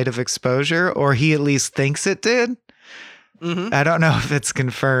out died of exposure, or he at least thinks it did. Mm-hmm. I don't know if it's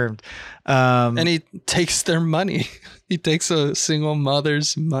confirmed. And he takes their money. He takes a single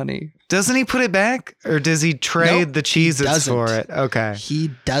mother's money. Doesn't he put it back, or does he trade the Cheez-Its for it? Okay, he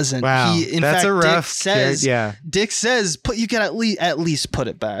doesn't. Wow, that's a rough. Dick says, you could at least put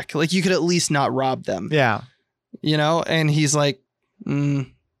it back. Like, you could at least not rob them. Yeah, and he's like, and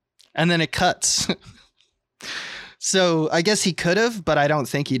then it cuts. So I guess he could have, but I don't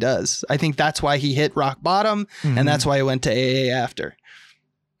think he does. I think that's why he hit rock bottom, and that's why he went to AA after.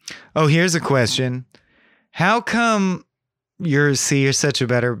 Oh, here's a question. How come you're such a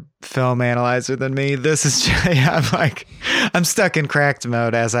better film analyzer than me? This is I'm stuck in cracked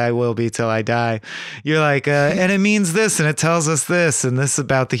mode, as I will be till I die. You're like, and it means this, and it tells us this, and this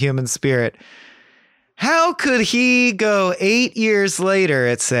about the human spirit. How could he go 8 years later,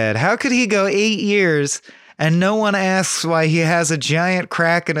 it said? How could he go 8 years and no one asks why he has a giant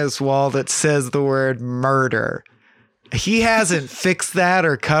crack in his wall that says the word murder? He hasn't fixed that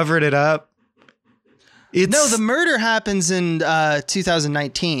or covered it up. No, the murder happens in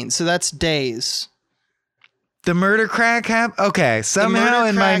 2019, so that's days. The murder crack happened? Okay, somehow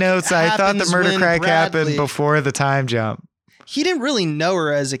in my notes I thought the murder crack happened before the time jump. He didn't really know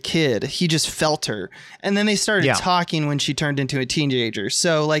her as a kid. He just felt her. And then they started talking when she turned into a teenager.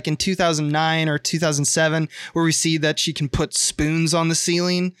 So like in 2009 or 2007, where we see that she can put spoons on the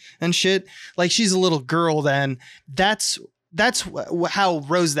ceiling and shit. Like she's a little girl then. That's how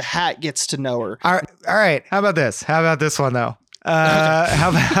Rose the Hat gets to know her. All right. How about this? How about this one though? How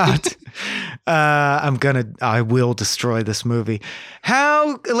about I will destroy this movie.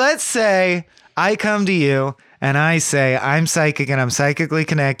 Let's say I come to you and I say, I'm psychic and I'm psychically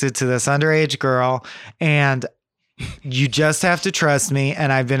connected to this underage girl, and you just have to trust me,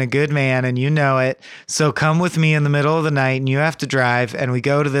 and I've been a good man and you know it. So come with me in the middle of the night and you have to drive, and we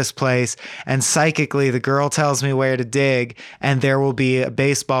go to this place, and psychically the girl tells me where to dig, and there will be a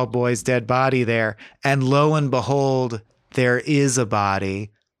baseball boy's dead body there. And lo and behold, there is a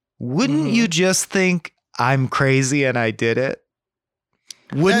body. Wouldn't you just think I'm crazy and I did it?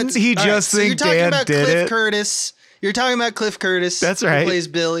 Wouldn't he just think Dan did it? Curtis. You're talking about Cliff Curtis. That's right. Who plays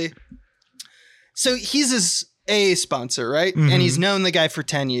Billy. So he's his AA sponsor, right? And he's known the guy for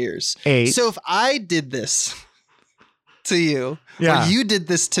 10 years. 8. So if I did this to you, or you did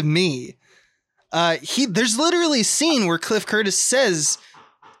this to me, there's literally a scene where Cliff Curtis says,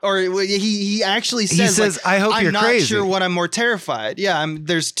 or he actually says, he says, like, I hope you're crazy. I'm not sure what I'm more terrified. Yeah,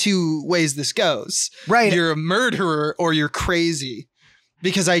 there's two ways this goes. Right. You're a murderer or you're crazy.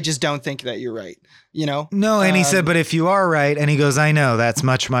 Because I just don't think that you're right, you know? No, and he said, but if you are right, and he goes, I know, that's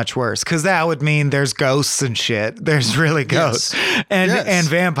much, much worse. Because that would mean there's ghosts and shit. There's really ghosts and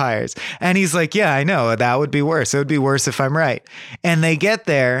vampires. And he's like, yeah, I know, that would be worse. It would be worse if I'm right. And they get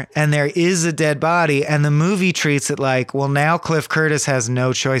there, and there is a dead body, and the movie treats it like, well, now Cliff Curtis has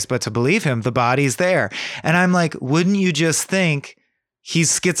no choice but to believe him. The body's there. And I'm like, wouldn't you just think,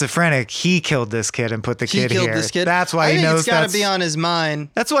 he's schizophrenic. He killed this kid and put the kid here. He killed this kid. That's why he knows it's got to be on his mind.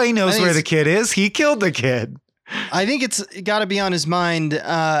 That's why he knows where the kid is. He killed the kid. I think it's got to be on his mind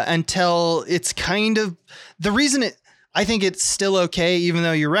until it's kind of the reason I think it's still okay, even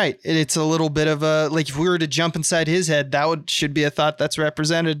though you're right. It's a little bit of a, like if we were to jump inside his head, should be a thought that's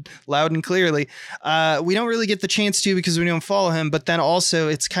represented loud and clearly. We don't really get the chance to because we don't follow him, but then also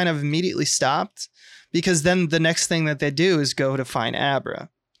it's kind of immediately stopped. Because then the next thing that they do is go to find Abra.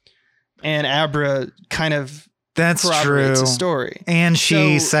 And Abra kind of corroborates the story. And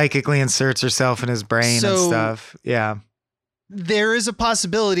she psychically inserts herself in his brain and stuff. Yeah. There is a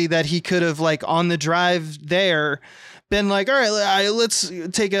possibility that he could have, like, on the drive there, been like, all right, let's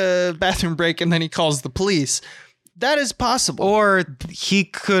take a bathroom break. And then he calls the police. That is possible. Or he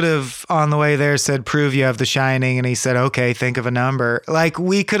could have, on the way there, said, prove you have The Shining. And he said, okay, think of a number. Like,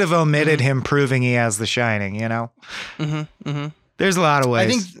 we could have omitted him proving he has The Shining, you know? There's a lot of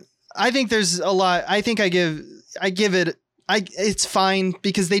ways. I think there's a lot. I think I give it, it's fine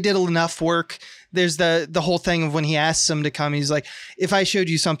because they did enough work. There's the whole thing of when he asks him to come, he's like, if I showed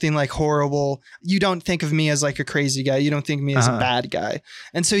you something like horrible, you don't think of me as like a crazy guy. You don't think of me as a bad guy.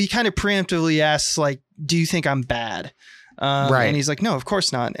 And so he kind of preemptively asks, like, do you think I'm bad? Right. And he's like, no, of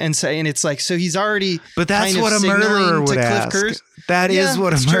course not. And it's like, so he's already, but that's what a murderer would ask. That is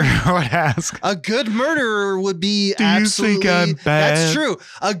what a murderer would ask. A good murderer would be do absolutely. You think I'm bad? That's true.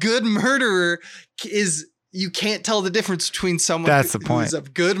 A good murderer is, you can't tell the difference between someone who's a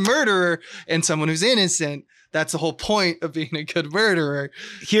good murderer and someone who's innocent. That's the whole point of being a good murderer.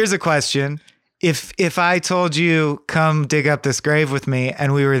 Here's a question. If I told you, come dig up this grave with me,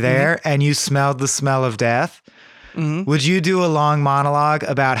 and we were there and you smelled the smell of death, would you do a long monologue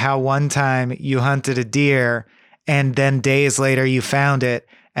about how one time you hunted a deer and then days later you found it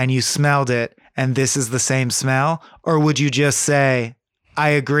and you smelled it and this is the same smell? Or would you just say, I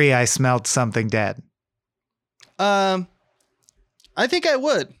agree, I smelled something dead? I think I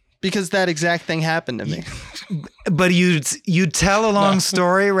would, because that exact thing happened to me. But you'd tell a long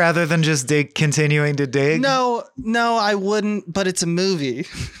story rather than just continuing to dig? No, I wouldn't, but it's a movie.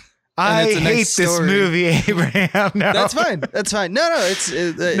 I it's a hate nice this story. movie, Abraham. No. That's fine. That's fine. No,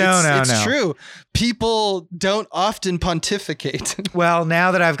 it's true. People don't often pontificate. Well,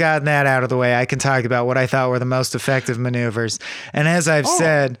 now that I've gotten that out of the way, I can talk about what I thought were the most effective maneuvers. And as I've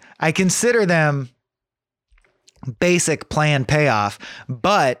said, I consider them basic plan payoff,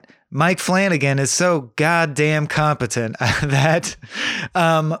 but Mike Flanagan is so goddamn competent that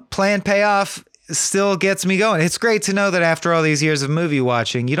plan payoff still gets me going. It's great to know that after all these years of movie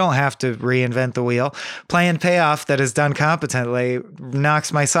watching, you don't have to reinvent the wheel. Plan payoff that is done competently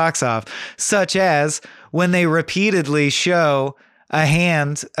knocks my socks off, such as when they repeatedly show a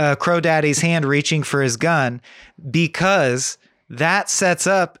hand, Crow Daddy's hand reaching for his gun, because that sets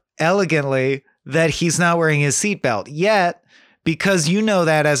up elegantly that he's not wearing his seatbelt. Yet, because you know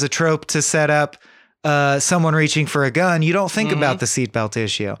that as a trope to set up someone reaching for a gun, you don't think about the seatbelt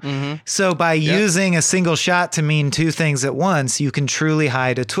issue. So by using a single shot to mean two things at once, you can truly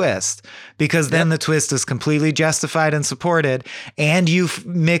hide a twist, because then the twist is completely justified and supported, and you've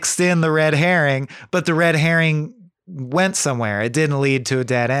mixed in the red herring, but the red herring went somewhere. It didn't lead to a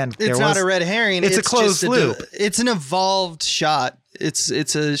dead end. It's not a red herring. It's a closed loop. It's an evolved shot. It's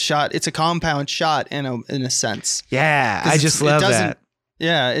a shot. It's a compound shot in a sense. Yeah, I just love that.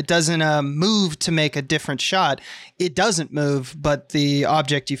 Yeah, it doesn't move to make a different shot. It doesn't move, but the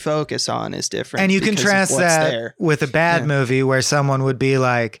object you focus on is different. And you because of contrast what's that there. with a bad movie where someone would be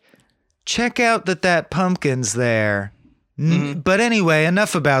like, check out that pumpkin's there. But anyway,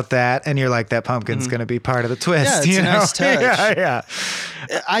 enough about that. And you're like, that pumpkin's going to be part of the twist. Yeah, it's you a know? nice touch. Yeah.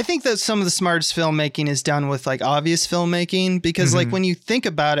 I think that some of the smartest filmmaking is done with like obvious filmmaking, because like when you think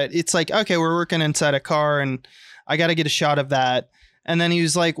about it, it's like, okay, we're working inside a car and I got to get a shot of that. And then he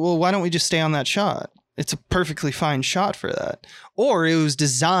was like, well, why don't we just stay on that shot? It's a perfectly fine shot for that. Or it was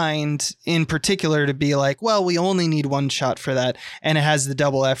designed in particular to be like, well, we only need one shot for that. And it has the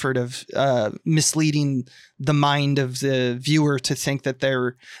double effort of misleading the mind of the viewer to think that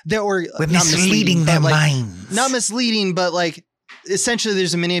we're not misleading their minds. Not misleading, but like essentially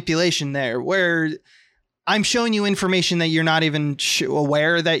there's a manipulation there where I'm showing you information that you're not even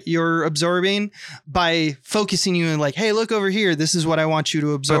aware that you're absorbing by focusing you in like, hey, look over here. This is what I want you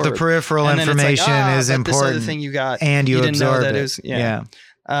to absorb. But the peripheral And then it's like, information is but important. This other thing you got, and you didn't know absorb that it. is, yeah.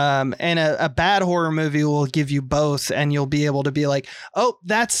 And a bad horror movie will give you both, and you'll be able to be like, oh,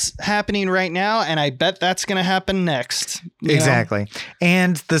 that's happening right now, and I bet that's going to happen next. You know? Exactly.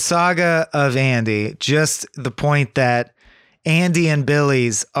 And the saga of Andy, just the point that Andy and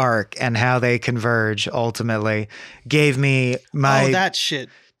Billy's arc and how they converge ultimately gave me that shit.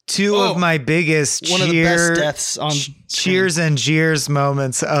 Two of my biggest one of the best deaths on cheers and jeers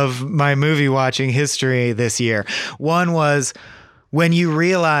moments of my movie watching history this year. One was when you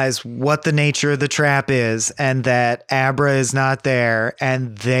realize what the nature of the trap is and that Abra is not there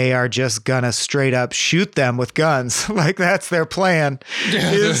and they are just gonna straight up shoot them with guns. Like that's their plan,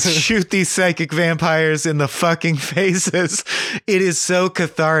 is shoot these psychic vampires in the fucking faces. It is so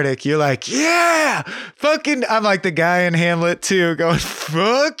cathartic. You're like, yeah, fucking, I'm like the guy in Hamlet too going,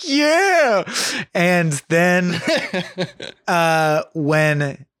 fuck yeah. And then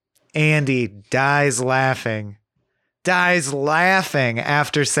when Andy dies laughing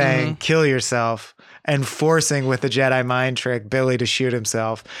after saying kill yourself and forcing with the Jedi mind trick Billy to shoot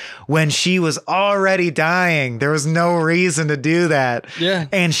himself when she was already dying. There was no reason to do that. Yeah.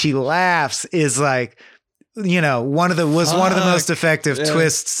 And she laughs is like, you know, one of the most effective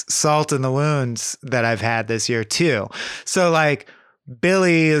twists, salt in the wounds that I've had this year too. So like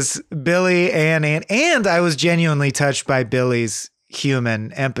Billy and I was genuinely touched by Billy's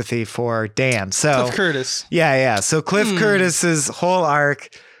human empathy for Dan. So Cliff Curtis. Yeah. So Cliff Curtis's whole arc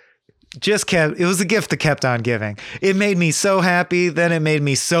it was a gift that kept on giving. It made me so happy, then it made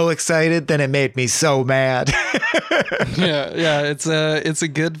me so excited, then it made me so mad. Yeah. It's a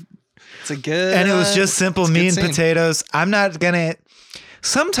good. And it was just simple meat and potatoes.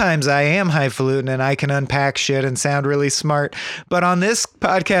 Sometimes I am highfalutin and I can unpack shit and sound really smart, but on this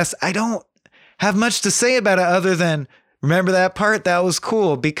podcast, I don't have much to say about it other than remember that part? That was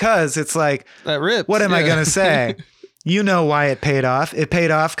cool, because it's like, that ripped. What am I going to say? You know why it paid off. It paid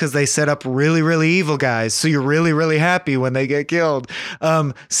off because they set up really, really evil guys. So you're really, really happy when they get killed.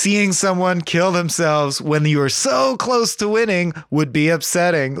 Seeing someone kill themselves when you are so close to winning would be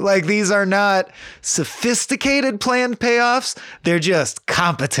upsetting. Like, these are not sophisticated planned payoffs. They're just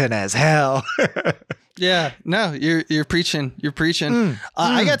competent as hell. Yeah, no, you're preaching. You're preaching.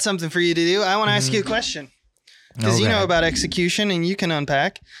 I got something for you to do. I want to ask you a question. Because you know about execution and you can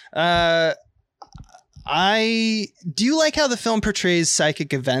unpack. Do you like how the film portrays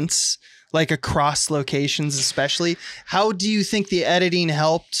psychic events? like across locations, especially. How do you think the editing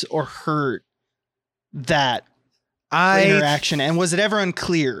helped or hurt that interaction? And was it ever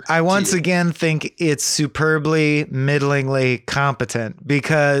unclear? I once again think it's superbly middlingly competent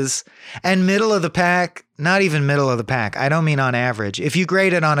and middle of the pack, not even middle of the pack. I don't mean on average. If you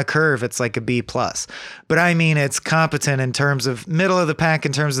grade it on a curve, it's like a B+. But I mean it's competent in terms of middle of the pack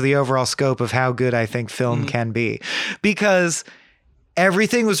in terms of the overall scope of how good I think film can be. Because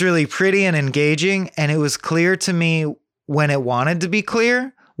everything was really pretty and engaging, and it was clear to me when it wanted to be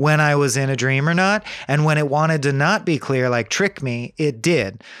clear, when I was in a dream or not, and when it wanted to not be clear, like trick me, it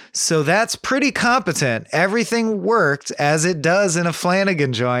did. So that's pretty competent. Everything worked as it does in a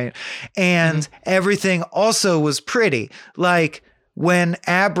Flanagan joint, and everything also was pretty. Like when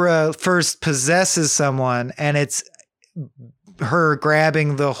Abra first possesses someone and it's her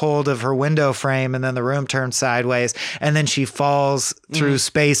grabbing the hold of her window frame and then the room turns sideways and then she falls through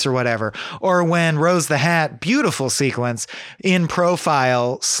space or whatever. Or when Rose the Hat, beautiful sequence, in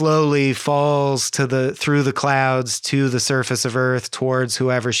profile slowly falls through the clouds to the surface of Earth towards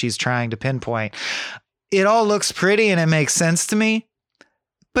whoever she's trying to pinpoint. It all looks pretty and it makes sense to me,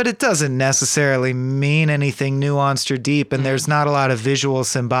 but it doesn't necessarily mean anything nuanced or deep, and there's not a lot of visual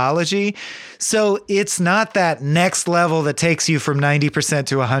symbology. So it's not that next level that takes you from 90%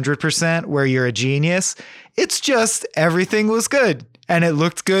 to 100% where you're a genius. It's just everything was good, and it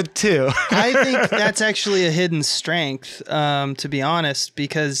looked good too. I think that's actually a hidden strength, to be honest,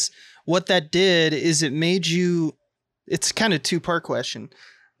 because what that did is it made you, it's kind of a two-part question,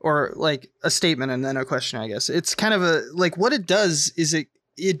 or like a statement and then a question, I guess. It's kind of a, like what it does is it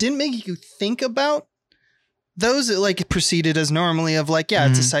didn't make you think about those. It like proceeded as normally of like, yeah,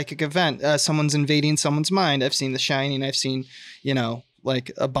 it's a psychic event. Someone's invading someone's mind. I've seen The Shining. I've seen,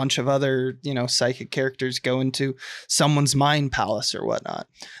 like a bunch of other, psychic characters go into someone's mind palace or whatnot.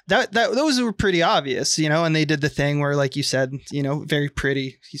 Those were pretty obvious, and they did the thing where, like you said, very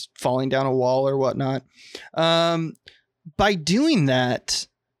pretty. He's falling down a wall or whatnot. By doing that,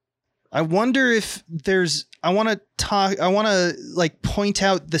 I wonder if I want to like point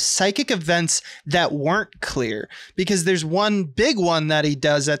out the psychic events that weren't clear, because there's one big one that he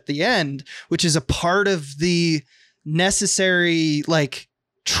does at the end, which is a part of the necessary like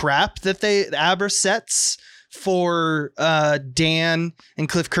trap that Abra sets for Dan and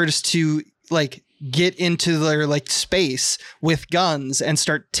Cliff Curtis to like get into their like space with guns and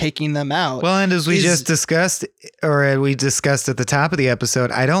start taking them out. Well, and as we just discussed, or we discussed at the top of the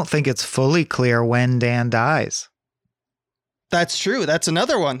episode, I don't think it's fully clear when Dan dies. That's true. That's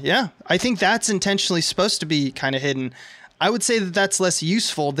another one. Yeah. I think that's intentionally supposed to be kind of hidden. I would say that that's less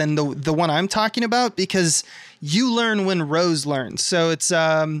useful than the one I'm talking about, because you learn when Rose learns. So it's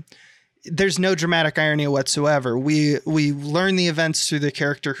there's no dramatic irony whatsoever. We learn the events through the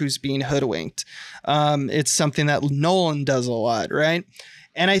character who's being hoodwinked. It's something that Nolan does a lot, right?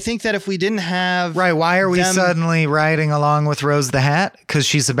 And I think that if we didn't have... Right, why are we suddenly riding along with Rose the Hat? Because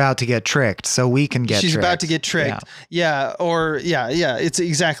she's about to get tricked, so we can get tricked. She's about to get tricked. Yeah. It's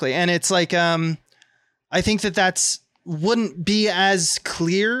exactly. And it's like, I think that wouldn't be as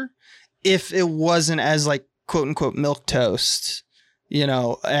clear if it wasn't as like, quote unquote, milquetoast.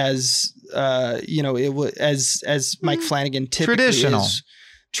 As it was as Mike Flanagan typically is.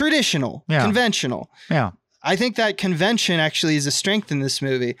 Traditional, conventional. Yeah. I think that convention actually is a strength in this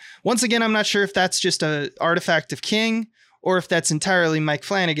movie. Once again, I'm not sure if that's just an artifact of King or if that's entirely Mike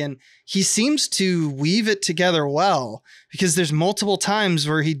Flanagan. He seems to weave it together well, because there's multiple times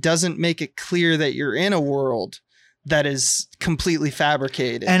where he doesn't make it clear that you're in a world that is completely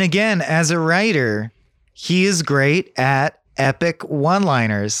fabricated. And again, as a writer, he is great at epic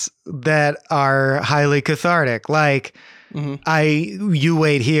one-liners that are highly cathartic. Like, you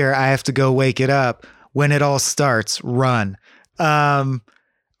wait here, I have to go wake it up. When it all starts, run.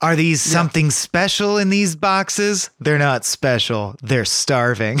 Are these something special in these boxes? They're not special. They're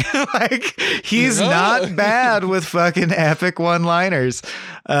starving. Like, he's not bad with fucking epic one-liners.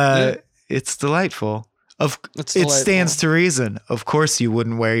 It's delightful. It stands to reason. Of course you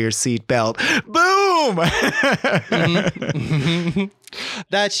wouldn't wear your seatbelt. Boom!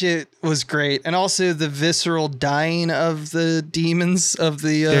 That shit was great. And also the visceral dying of the demons of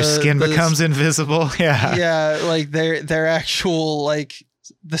their skin becomes invisible. Yeah. Yeah, like their actual, like,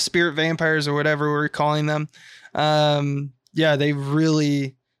 the spirit vampires or whatever we're calling them. They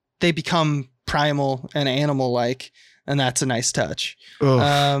become primal and animal like, and that's a nice touch.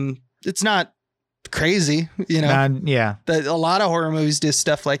 It's not crazy, that a lot of horror movies do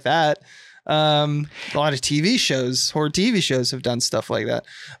stuff like that. A lot of horror TV shows have done stuff like that,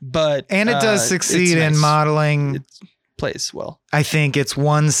 and it does succeed in modeling plays well. I think it's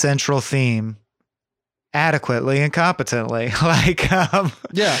one central theme adequately and competently.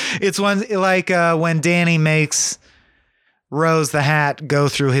 It's one like when Danny makes Rose the Hat go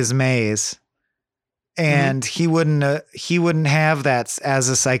through his maze. And he wouldn't have that as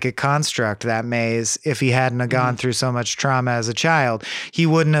a psychic construct, that maze, if he hadn't have gone through so much trauma as a child. He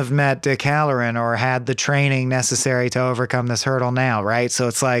wouldn't have met Dick Halloran or had the training necessary to overcome this hurdle now, right? So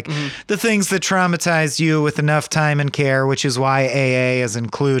it's like the things that traumatized you with enough time and care, which is why AA is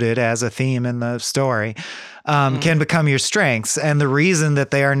included as a theme in the story, can become your strengths. And the reason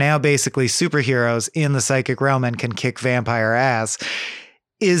that they are now basically superheroes in the psychic realm and can kick vampire ass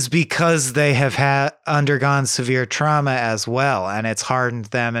is because they have undergone severe trauma as well, and it's hardened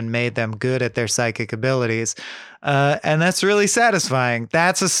them and made them good at their psychic abilities. And that's really satisfying.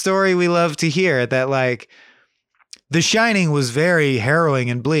 That's a story we love to hear, that like The Shining was very harrowing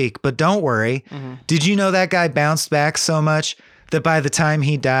and bleak, but don't worry. Did you know that guy bounced back so much that by the time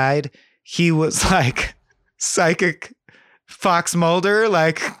he died, he was like psychic Fox Mulder,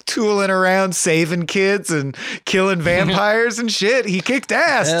 like tooling around, saving kids and killing vampires and shit. He kicked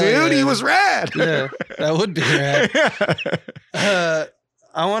ass, dude. Yeah. He was rad. Yeah, that would be rad.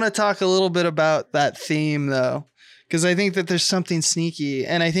 I want to talk a little bit about that theme, though, because I think that there's something sneaky,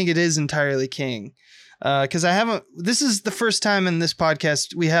 and I think it is entirely King. Because this is the first time in this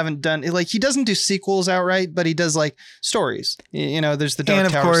podcast we haven't done, like, he doesn't do sequels outright, but he does like stories. You know, there's the Dark And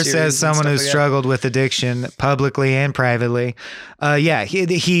Tower of course, series as someone who struggled with addiction publicly and privately,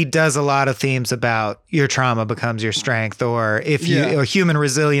 he does a lot of themes about your trauma becomes your strength, or if you or human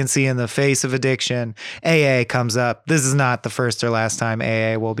resiliency in the face of addiction. AA comes up. This is not the first or last time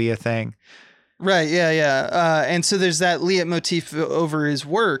AA will be a thing. Right. Yeah. And so there's that leitmotif over his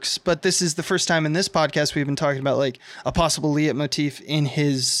works, but this is the first time in this podcast we've been talking about like a possible leitmotif in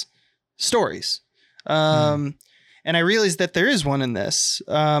his stories. And I realized that there is one in this.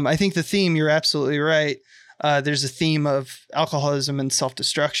 I think the theme, you're absolutely right. There's a theme of alcoholism and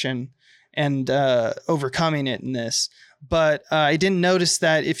self-destruction and overcoming it in this. But I didn't notice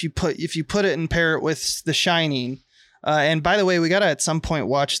that if you put it and pair it with The Shining. And by the way, we got to at some point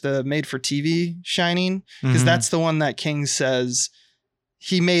watch the made for TV Shining, because that's the one that King says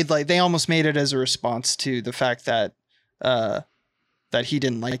he made, like they almost made it as a response to the fact that that he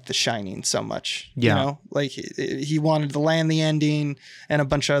didn't like The Shining so much. Yeah. You know, like he wanted to land the ending and a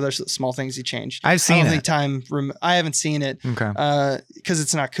bunch of other small things he changed. I've seen it. I haven't seen it. Okay. Because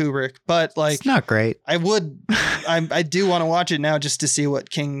it's not Kubrick, but like it's not great. I do want to watch it now just to see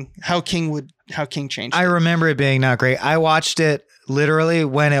how King changed. I remember it being not great. I watched it literally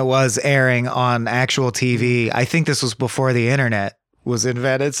when it was airing on actual TV. I think this was before the internet was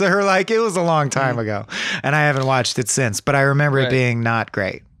invented. So it was a long time ago, and I haven't watched it since, but I remember it being not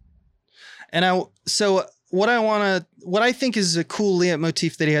great. And what I think is a cool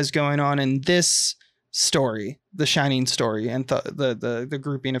leitmotif that he has going on in this story, the Shining story, and the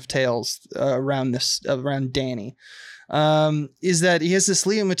grouping of tales around Danny, is that he has this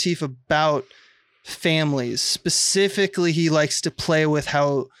leitmotif about families. Specifically, he likes to play with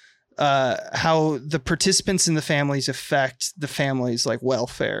how the participants in the families affect the family's like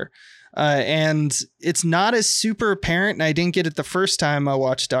welfare. And it's not as super apparent, and I didn't get it the first time I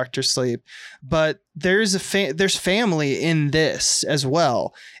watched Dr. Sleep, but there's family in this as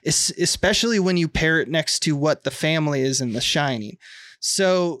well, especially when you pair it next to what the family is in The Shining.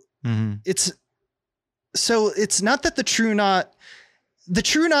 So it's not that the True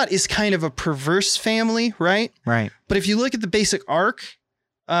Knot is kind of a perverse family, right? Right. But if you look at the basic arc,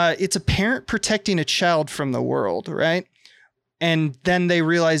 it's a parent protecting a child from the world, right? And then they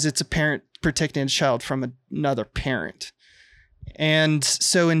realize it's a parent protecting a child from another parent. And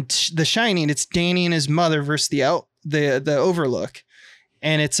so in The Shining, it's Danny and his mother versus the Overlook.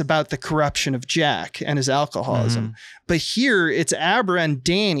 And it's about the corruption of Jack and his alcoholism. But here it's Abra and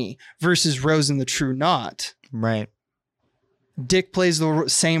Danny versus Rose and the True Knot. Right. Dick plays the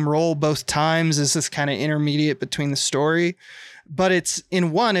same role both times as this kind of intermediate between the story. But it's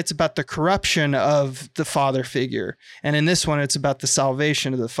about the corruption of the father figure, and in this one, it's about the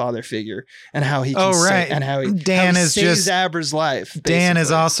salvation of the father figure and how he can saves Abra's life. Basically. Dan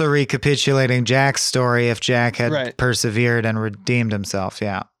is also recapitulating Jack's story if Jack had persevered and redeemed himself.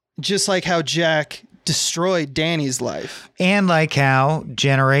 Yeah, just like how Jack destroyed Danny's life, and like how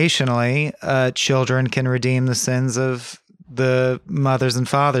generationally children can redeem the sins of the mothers and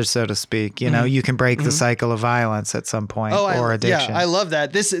fathers, so to speak. You know, you can break the cycle of violence at some point or addiction. Yeah, I love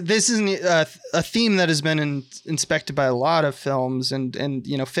that. This is a theme that has been inspected by a lot of films and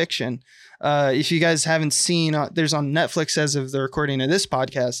fiction. If you guys haven't seen, there's on Netflix as of the recording of this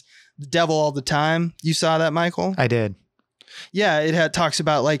podcast, The Devil All the Time. You saw that, Michael? I did. Yeah, it talks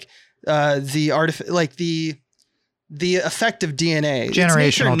about like the effect of DNA, It's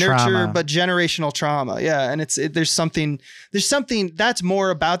Generational nature, nurture, trauma. but generational trauma. Yeah, and there's something that's more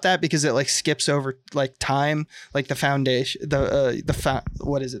about that because it like skips over like time, like the foundation,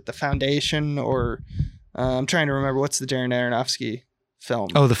 what is it? The Foundation, or I'm trying to remember what's the Darren Aronofsky film.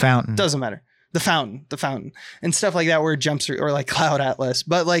 Oh, The Fountain. Doesn't matter. The Fountain, and stuff like that, where it jumps through, or like Cloud Atlas,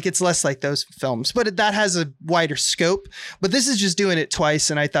 but like it's less like those films, but that has a wider scope. But this is just doing it twice,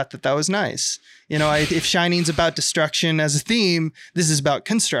 and I thought that was nice. You know, if Shining's about destruction as a theme, this is about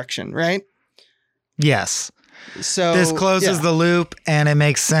construction, right? Yes. So This closes the loop, and it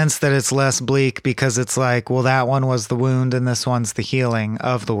makes sense that it's less bleak because it's like, well, that one was the wound and this one's the healing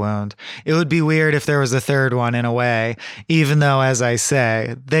of the wound. It would be weird if there was a third one in a way, even though, as I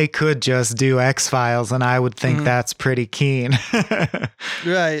say, they could just do X-Files, and I would think that's pretty keen.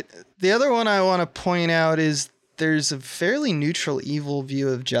 Right. The other one I want to point out is there's a fairly neutral evil view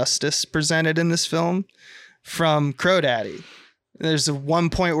of justice presented in this film from Crow Daddy. There's one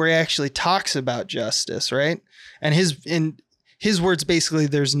point where he actually talks about justice, right? And in his words, basically,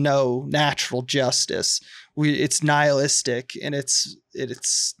 there's no natural justice. It's nihilistic in its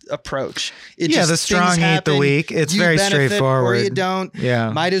approach. The strong eat the weak. It's very straightforward. Or you don't. Yeah.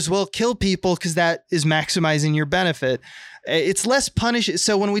 Might as well kill people because that is maximizing your benefit. It's less punish.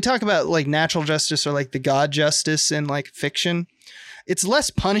 So when we talk about like natural justice or like the God justice in like fiction, it's less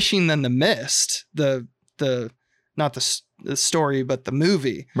punishing than The Mist. Not the story, but the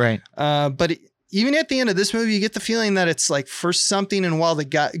movie. Right. But even at the end of this movie, you get the feeling that it's like for something, and while the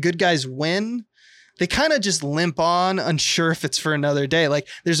good guys win, they kind of just limp on, unsure if it's for another day. Like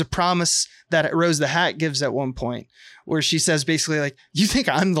there's a promise that Rose the Hat gives at one point where she says basically like, you think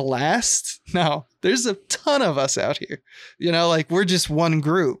I'm the last? No, there's a ton of us out here. You know, like we're just one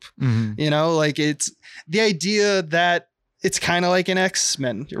group. Mm-hmm. You know, like it's the idea that it's kind of like an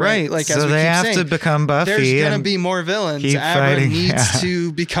X-Men, right? Like so as we they keep have saying, to become Buffy. there's going to and be more villains. keep Abra fighting, needs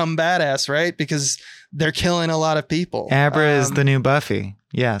to become badass, right? Because they're killing a lot of people. Abra is the new Buffy.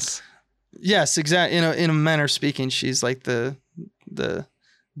 Yes. Yes, exactly. You know, in a manner speaking, she's like the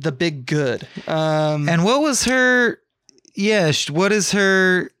big good. And what was her? Yeah. What is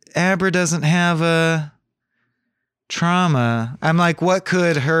her? Abra doesn't have a trauma. I'm like, what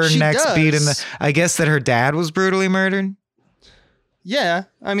could her She next beat in the? does. I guess that her dad was brutally murdered. Yeah,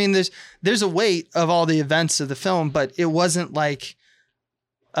 I mean, there's a weight of all the events of the film, but it wasn't like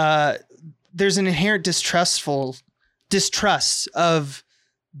there's an inherent distrust of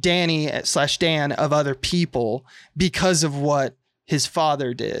Danny/Dan of other people because of what his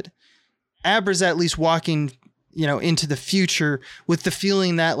father did. Abra's at least walking, you know, into the future with the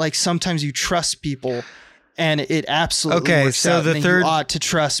feeling that like sometimes you trust people, and it absolutely works so out, the and third you ought to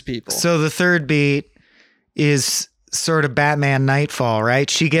trust people. So the third beat is sort of Batman Nightfall, right?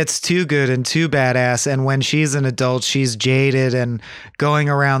 She gets too good and too badass, and when she's an adult, she's jaded and going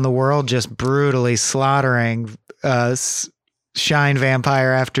around the world just brutally slaughtering Shine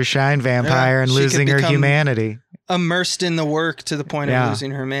Vampire after Shine Vampire and she could losing her become humanity. Immersed in the work to the point of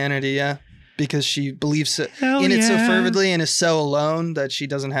losing her humanity, because she believes it so fervently and is so alone that she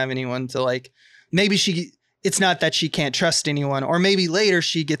doesn't have anyone to like. Maybe it's not that she can't trust anyone, or maybe later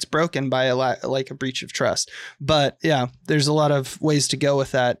she gets broken by a breach of trust. But yeah, there's a lot of ways to go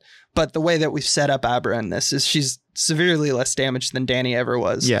with that. But the way that we've set up Abra in this is she's severely less damaged than Danny ever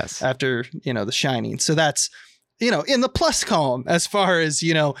was. Yes. After, you know, The Shining. So that's, you know, in the plus column as far as,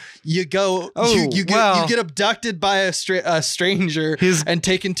 you know, you go, you get abducted by a stranger and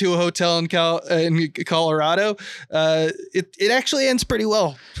taken to a hotel in Colorado. It actually ends pretty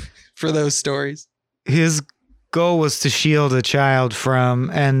well for those stories. His goal was to shield a child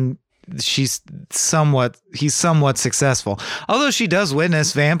from, and he's somewhat successful. Although she does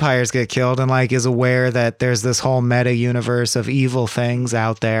witness vampires get killed and like is aware that there's this whole meta universe of evil things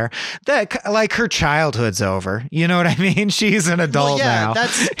out there, that like her childhood's over. You know what I mean? She's an adult now.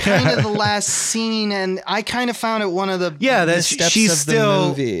 That's kind of the last scene, and I kind of found it one of the missteps she's of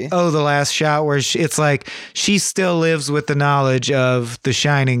still the movie. the last shot where it's like she still lives with the knowledge of the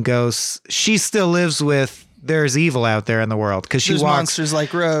Shining ghosts. She still lives with there's evil out there in the world because she There's walks monsters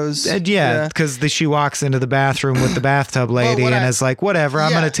like Rose. Because she walks into the bathroom with the bathtub lady is like, whatever,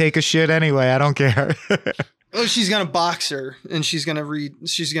 I'm going to take a shit anyway. I don't care. Oh, she's going to box her and she's going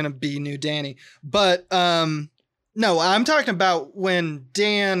to be new Danny. But no, I'm talking about when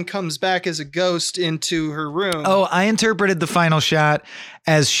Dan comes back as a ghost into her room. Oh, I interpreted the final shot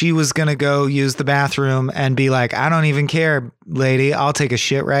as she was going to go use the bathroom and be like, I don't even care, lady. I'll take a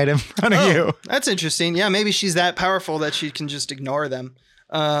shit right in front of you. That's interesting. Yeah, maybe she's that powerful that she can just ignore them.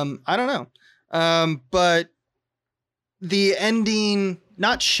 I don't know. But the ending,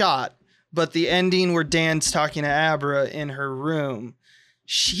 not shot, but the ending where Dan's talking to Abra in her room,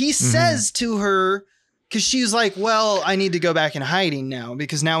 he says to her, because she's like, well, I need to go back in hiding now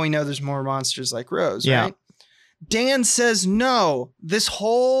because now we know there's more monsters like Rose, right? Dan says, no, this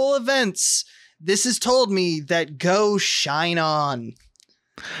whole events, this has told me that go shine on.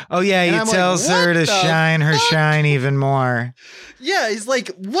 Oh, yeah, And he I'm like, tells her what to the shine her fuck? shine even more. Yeah, he's like,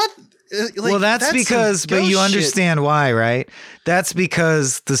 what? Like, Well, that's because, some but you ghost shit. understand why, right? That's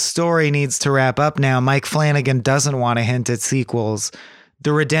because the story needs to wrap up now. Mike Flanagan doesn't want to hint at sequels.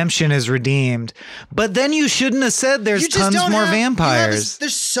 The redemption is redeemed. But then you shouldn't have said there's You just tons don't more have- you have vampires.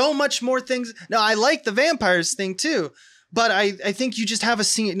 there's so much more things. No, I like the vampires thing too, but I think you just have a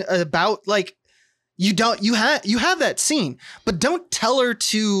scene about like you have that scene, but don't tell her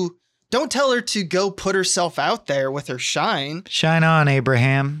to go put herself out there with her shine. Shine on,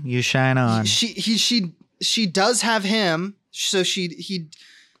 Abraham. You shine on. She does have him, so he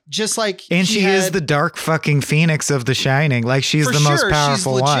just like And he she is had- the dark fucking phoenix of The Shining. Like, she's for the most sure,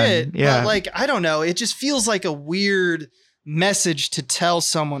 powerful she's legit, one. Yeah. But like, I don't know. It just feels like a weird message to tell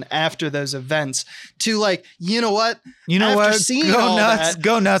someone after those events to like, you know what? You know After what? seeing Go all nuts. that,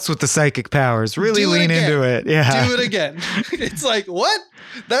 Go nuts with the psychic powers. Really do it lean again. into it. Yeah. Do it again. It's like, what?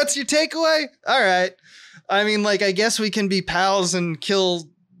 That's your takeaway? All right. I mean, like, I guess we can be pals and kill,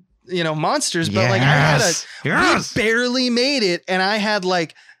 monsters, but like Yes. we barely made it, and I had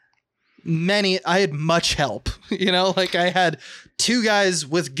much help. Like I had 2 guys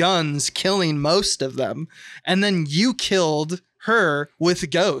with guns killing most of them, and then you killed her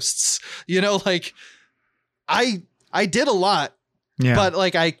with ghosts. Like I did a lot, Yeah. but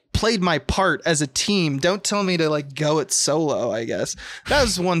like I played my part as a team. Don't tell me to like go it solo, I guess. That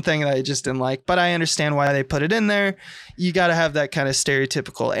was one thing that I just didn't like, but I understand why they put it in there. You got to have that kind of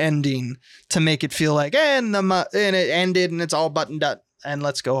stereotypical ending to make it feel like, and it ended and it's all buttoned up and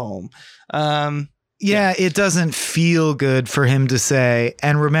let's go home. Yeah, it doesn't feel good for him to say,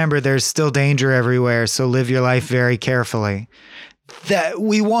 and remember, there's still danger everywhere, so live your life very carefully. That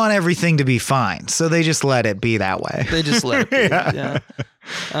we want everything to be fine, so they just let it be that way. They just let it be. Yeah.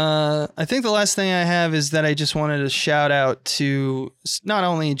 I think the last thing I have is that I just wanted to shout out to not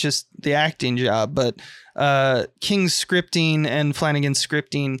only just the acting job, but King's scripting and Flanagan's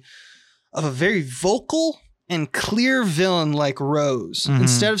scripting of a very vocal and clear villain like Rose,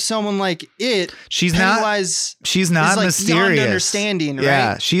 instead of someone like She's Pennywise She's not is like mysterious. beyond understanding, right?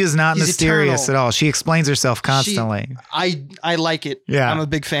 Yeah, she is not He's mysterious eternal. at all. She explains herself constantly. I like it. Yeah. I'm a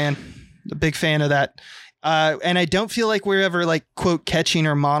big fan of that. And I don't feel like we're ever like quote catching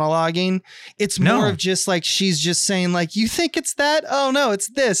or monologuing. It's more No. of just like she's just saying like, you think it's that? Oh no, it's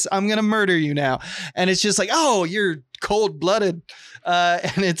this. I'm gonna murder you now. And it's just like, oh, you're cold blooded.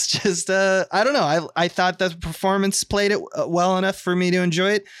 And it's just I don't know. I thought that performance played it well enough for me to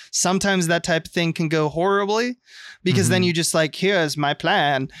enjoy it. Sometimes that type of thing can go horribly because then you just like, here's my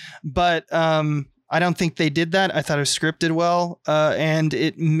plan. But I don't think they did that. I thought it was scripted well, and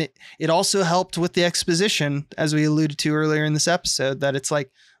it also helped with the exposition, as we alluded to earlier in this episode, that it's like,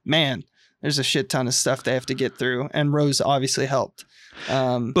 man, there's a shit ton of stuff they have to get through, and Rose obviously helped.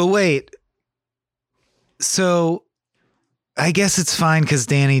 But wait, so I guess it's fine because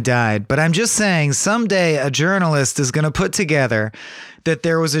Danny died, but I'm just saying someday a journalist is going to put together that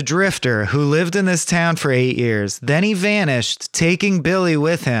there was a drifter who lived in this town for 8 years. Then he vanished, taking Billy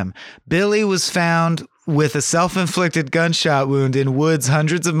with him. Billy was found with a self-inflicted gunshot wound in woods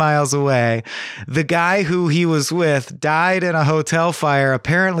hundreds of miles away. The guy who he was with died in a hotel fire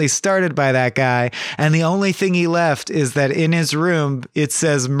apparently started by that guy, and the only thing he left is that in his room it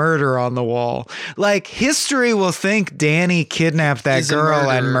says murder on the wall. Like, history will think Danny kidnapped that He's a girl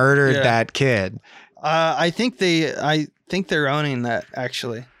and murderer. murdered Yeah. that kid. I think they're owning that,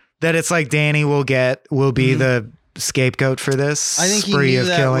 actually. That it's like Danny will be the scapegoat for this I think he spree knew of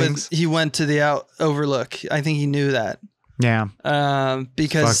that killings. he went to the Overlook. I think he knew that. Yeah.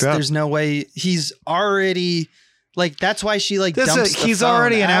 Because Fucked up. there's no way he's already like, that's why she like dumps the He's phone.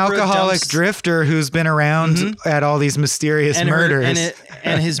 already an Abra alcoholic dumps- drifter who's been around at all these mysterious and her- murders.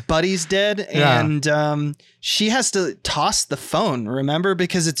 and his buddy's dead. Yeah. And she has to toss the phone, remember?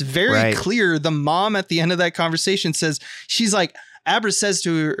 Because it's very Right. clear. The mom at the end of that conversation says, she's like, Abra says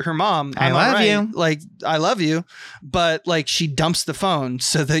to her mom, I "I'm love all right. you." Like, I love you. But like, she dumps the phone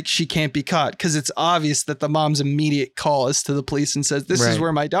so that she can't be caught. Cause it's obvious that the mom's immediate call is to the police and says, this is Right.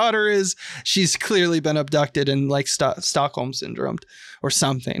 where my daughter is. She's clearly been abducted and like Stockholm syndrome or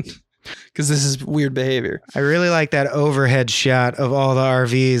something. Cause this is weird behavior. I really like that overhead shot of all the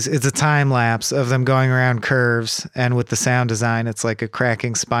RVs. It's a time lapse of them going around curves, and with the sound design, it's like a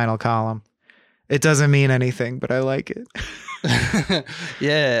cracking spinal column. It doesn't mean anything, but I like it.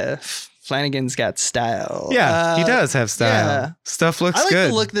 Yeah. Flanagan's got style. Yeah, he does have style. yeah. Stuff looks I like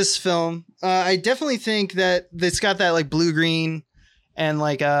good. the look of this film. I definitely think that it's got that like blue-green and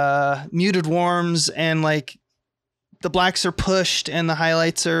like muted warms, and like the blacks are pushed and the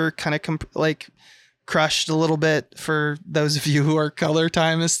highlights are kind of like crushed a little bit for those of you who are color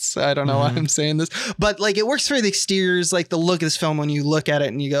timists. I don't know why I'm saying this, but like it works for the exteriors, like the look of this film when you look at it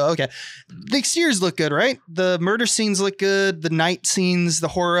and you go, okay, the exteriors look good, right? The murder scenes look good. The night scenes, the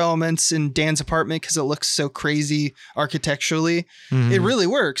horror elements in Dan's apartment, because it looks so crazy architecturally. It really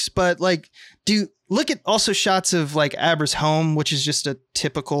works. But like, look at also shots of like Abra's home, which is just a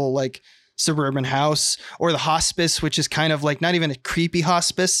typical like suburban house, or the hospice, which is kind of like not even a creepy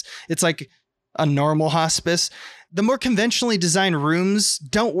hospice. It's like a normal hospice. The more conventionally designed rooms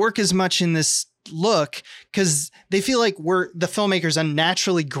don't work as much in this look because they feel like the filmmakers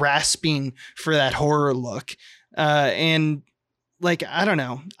unnaturally grasping for that horror look. And like, I don't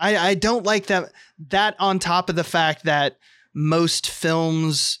know. I don't like that on top of the fact that most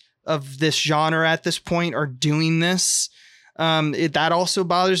films of this genre at this point are doing this. That also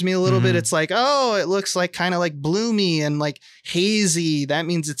bothers me a little bit. It's like, oh, it looks like kind of like bloomy and like hazy. That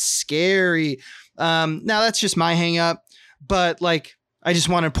means it's scary. Now that's just my hang up, but like, I just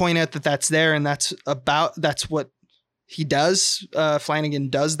want to point out that that's there, and that's what he does. Flanagan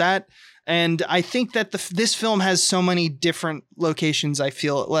does that. And I think that this film has so many different locations, I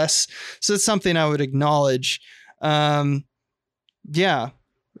feel it less. So it's something I would acknowledge. Yeah.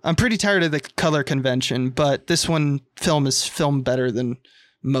 I'm pretty tired of the color convention, but this film is filmed better than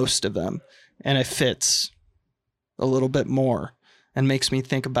most of them, and it fits a little bit more and makes me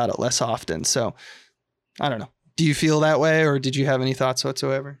think about it less often. So I don't know. Do you feel that way, or did you have any thoughts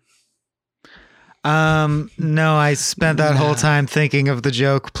whatsoever? No, I spent that whole time thinking of the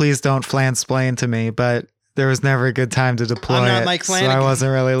joke, please don't flansplain to me, but there was never a good time to deploy I'm not it, Mike so Flanagan. I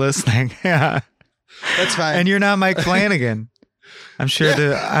wasn't really listening. Yeah. That's fine. And you're not Mike Flanagan. I'm sure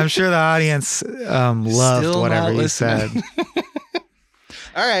the audience loved Still whatever not you said. listening.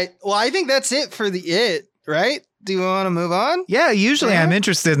 All right. Well, I think that's it for the right? Do you want to move on? Yeah, usually I'm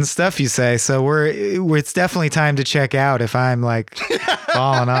interested in stuff you say, so it's definitely time to check out if I'm like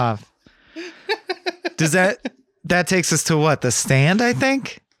falling off. Does that takes us to what? The Stand, I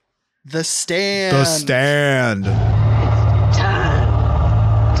think? The Stand. The Stand.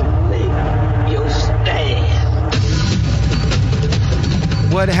 Time to make your stand.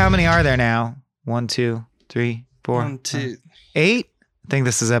 How many are there now? 1, 2, 3, 4, 1, 2. 8? I think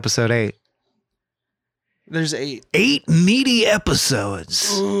this is episode 8. There's 8. 8 meaty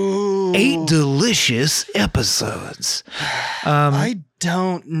episodes. Ooh. 8 delicious episodes. I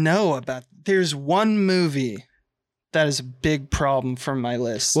don't know about. There's one movie that is a big problem for my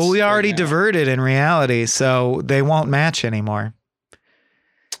list. Well, we already right now. diverted in reality, so they won't match anymore.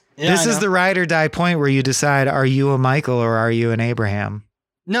 Yeah, This I is know. the ride or die point where you decide, are you a Michael or are you an Abraham?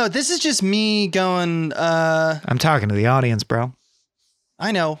 No, this is just me going. I'm talking to the audience, bro.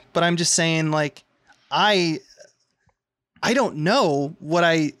 I know, but I'm just saying, like, I don't know what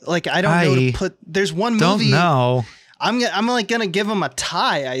I like. I don't know to put. There's one movie. Don't know. I'm like gonna give him a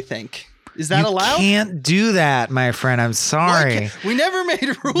tie. I think. Is that You allowed? can't do that, my friend. I'm Why sorry. can't- we never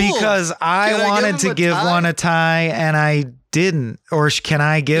made rules. Because I Can I wanted give him to a give tie? one a tie and I didn't. Or can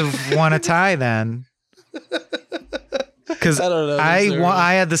I give one a tie then? Because I don't know.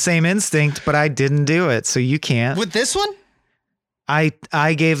 I had the same instinct, but I didn't do it. So you can't. With this one,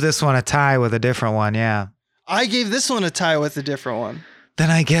 I gave this one a tie with a different one. Yeah. I gave this one a tie with a different one. Then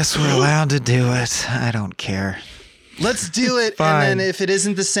I guess we're allowed to do it. I don't care. Let's do it, Fine. and then if it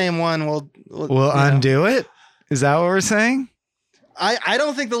isn't the same one, we'll We'll you know. undo it. Is that what we're saying? I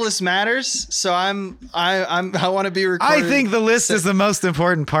don't think the list matters, so I want to be recorded. I think the list is the most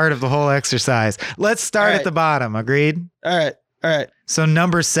important part of the whole exercise. Let's start All at right. the bottom. Agreed? All right. So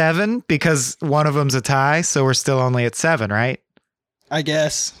number 7, because one of them's a tie, so we're still only at 7, right? I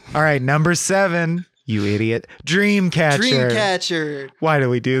guess. All right, number 7, you idiot. Dreamcatcher. Dreamcatcher. Why do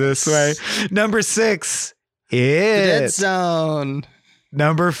we do this way? Number 6, The Dead It. Zone.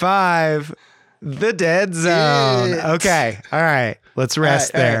 Number 5, The Dead Zone. It. Okay, all right. Let's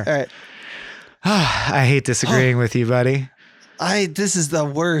rest there. All right. I hate disagreeing with you, buddy. This is the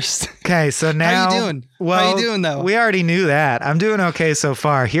worst. Okay, so now How you doing? Well, How you doing, though? We already knew that. I'm doing okay so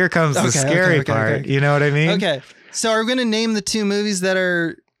far. Here comes the Okay, scary okay, part. okay. You know what I mean? Okay. So are we going to name the 2 movies that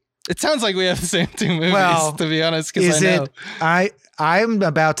are... It sounds like we have the same 2 movies, Well, to be honest, because Is I know. it? I'm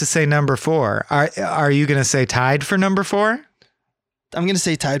about to say number 4. Are you going to say tied for number 4? I'm going to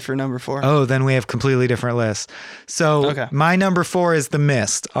say tied for number 4. Oh, then we have completely different lists. So Okay. my number 4 is The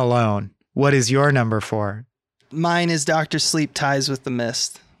Mist alone. What is your number 4? Mine is Dr. Sleep ties with The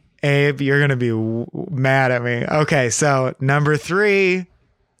Mist. Abe, you're going to be mad at me. Okay, so number 3,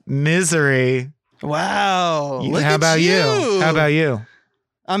 Misery. Wow. Look How at about you? How about you?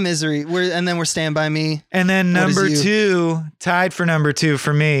 I'm Misery. And then we're Stand By Me. And then What is number you? 2, tied for number 2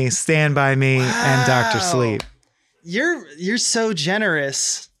 for me, Stand By Me and Dr. Sleep. You're so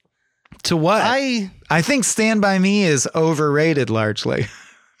generous. To what? I think Stand By Me is overrated largely.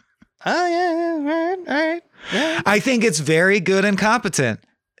 Oh yeah, all right. Yeah. I think it's very good and competent,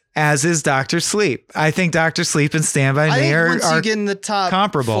 as is Dr. Sleep. I think Dr. Sleep and Stand By I Me think are once you get in the top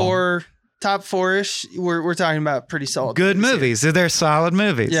comparable. top 4-ish, we're talking about pretty solid. Good movies. They're solid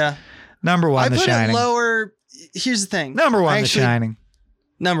movies. Yeah. Number 1, I The put Shining. it lower. Here's the thing. Number 1, The Shining.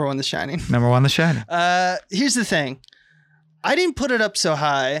 Number 1, The Shining. Number 1, The Shining. Here's the thing. I didn't put it up so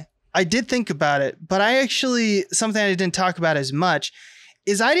high. I did think about it, but something I didn't talk about as much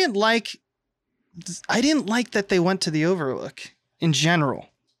is I didn't like that they went to the Overlook in general.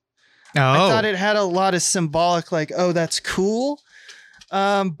 Oh. I thought it had a lot of symbolic, like, oh, that's cool.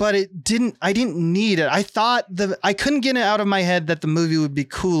 But I didn't need it. I couldn't get it out of my head that the movie would be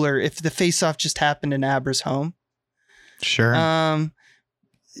cooler if the face-off just happened in Abra's home. Sure.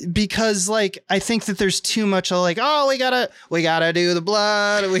 Because like I think that there's too much of like, oh, we gotta do the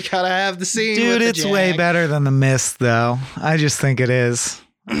blood, we gotta have the scene. Dude, with it's the way Jack. better than The Mist, though. I just think it is.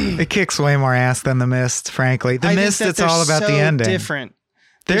 It kicks way more ass than The Mist, frankly. The I think Mist, that it's they're all about so the ending. Different.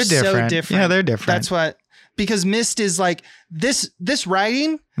 They're different. So different. Yeah, they're different. That's what, because Mist is like this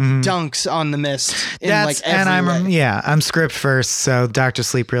writing dunks on The Mist in like every way. I'm script first, so Dr.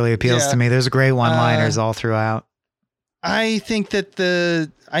 Sleep really appeals to me. There's great one-liners all throughout. I think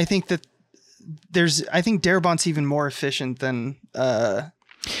Darabont's even more efficient than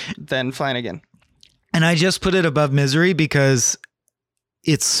Flanagan. And I just put it above Misery because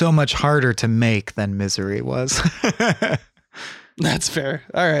it's so much harder to make than Misery was. That's fair.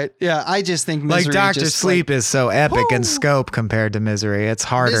 All right. Yeah, I just think Misery, like Dr. just, Sleep like, is so epic in scope compared to Misery. It's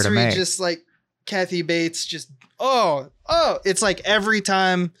harder Misery to make. just like Kathy Bates just it's like every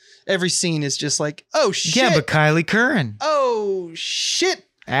scene is just like, oh shit. Yeah, but Kylie Curran. Oh shit.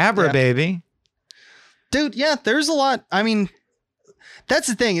 Abra, baby. Dude, yeah, there's a lot. I mean, that's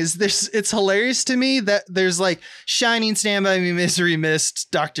the thing is it's hilarious to me that there's like Shining, Stand By Me, Misery, Mist,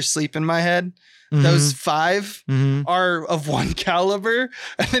 Dr. Sleep in my head. Mm-hmm. Those 5 are of one caliber.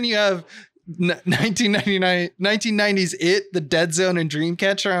 And then you have 1990s It, The Dead Zone, and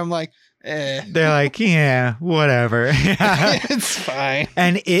Dreamcatcher. I'm like, eh. They're like, yeah, whatever. It's fine.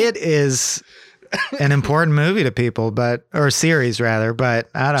 And It is an important movie to people, or series rather, but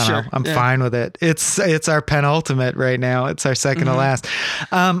I don't know. I'm fine with it. It's our penultimate right now. It's our second to last.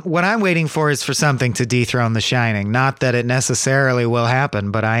 What I'm waiting for is for something to dethrone The Shining. Not that it necessarily will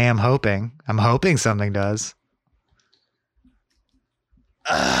happen, but I am hoping. I'm hoping something does.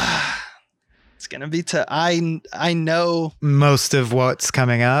 It's gonna be I know most of what's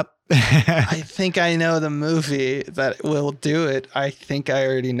coming up. I think I know the movie that will do it. I think I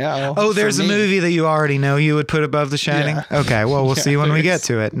already know. Oh, there's a movie that you already know you would put above The Shining? Yeah. Okay, well, we'll see when we get there's-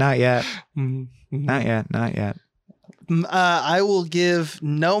 to it. Not yet. Mm-hmm. Not yet. I will give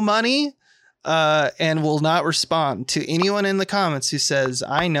no money and will not respond to anyone in the comments who says,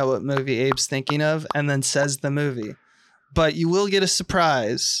 I know what movie Abe's thinking of, and then says the movie. But you will get a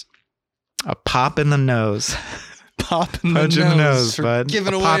surprise. A pop in the nose. Pop in Punch the in the nose nose, for bud.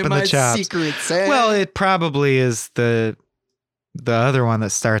 giving A away pop in the my chops. secrets. Eh? Well, it probably is the other one that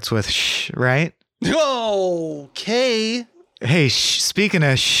starts with shh, right? Okay. Hey, speaking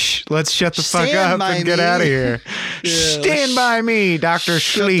of shh, let's shut the fuck Stand up by and get me. out of here. Yeah. Stand by me, Dr.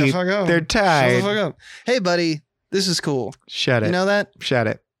 Shut the Sleep. fuck up. They're Shut the tied. fuck up. Hey, buddy, this is cool. Shut it. You know that? Shut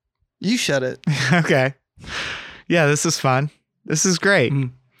it. You shut it. Okay. Yeah, this is fun. This is great.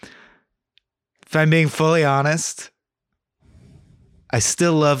 If I'm being fully honest, I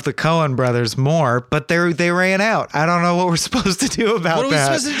still love the Coen brothers more, but they ran out. I don't know what we're supposed to do about What are we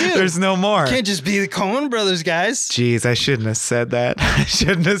that. supposed to do? There's no more. Can't just be the Coen brothers, guys. Jeez, I shouldn't have said that. I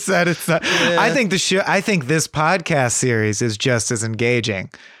shouldn't have said it's not. Yeah. I think this podcast series is just as engaging.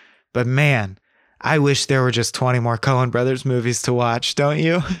 But man, I wish there were just 20 more Coen brothers movies to watch, don't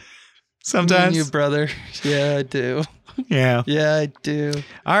you? Me Sometimes. and you, brother. Yeah, I do. Yeah. Yeah, I do.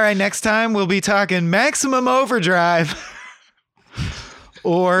 All right, next time we'll be talking Maximum Overdrive.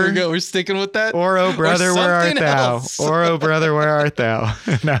 Or There we go. We're sticking with that. Or oh brother, where art something thou? else. Or oh brother, where art thou?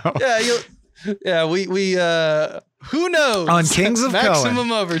 No. Yeah, we who knows? On Kings of Maximum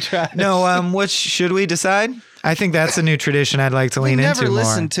Coen. Overdrive. No, what should we decide? I think that's a new tradition I'd like to we lean never into more.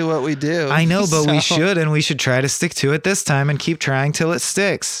 listen to what we do. I know, but we so- should, and we should try to stick to it this time and keep trying till it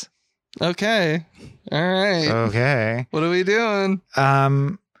sticks. Okay. All right. Okay. What are we doing?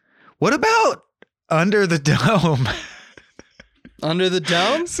 What about Under the Dome? Under the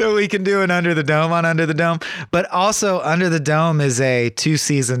Dome? So we can do an Under the Dome on Under the Dome. But also, Under the Dome is a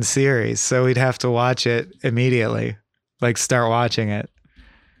 2-season series, so we'd have to watch it immediately. Like, start watching it.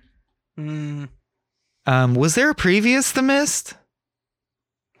 Was there a previous The Mist?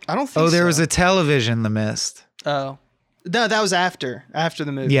 I don't think so. Oh, there was a television The Mist. Oh. No, that was after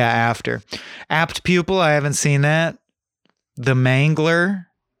the movie. Yeah, after. Apt Pupil, I haven't seen that. The Mangler.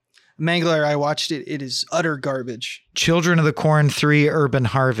 Mangler, I watched it. It is utter garbage. Children of the Corn 3 Urban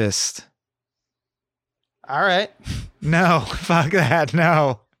Harvest. All right. No, fuck that.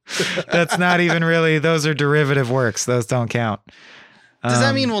 No. That's not even really, those are derivative works. Those don't count. Does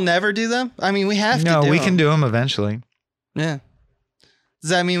that mean we'll never do them? I mean, we have to do them. No, we can do them eventually. Yeah. Does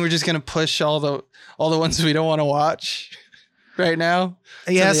that mean we're just going to push all the ones we don't want to watch right now?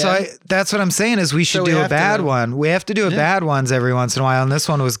 Yeah, so that's what I'm saying is we should do a bad one. We have to do a bad ones every once in a while, and this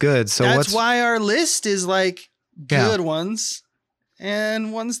one was good. So that's why our list is like good ones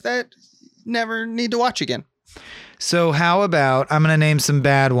and ones that never need to watch again. So how about, I'm going to name some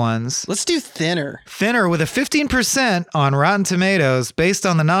bad ones. Let's do Thinner. Thinner with a 15% on Rotten Tomatoes based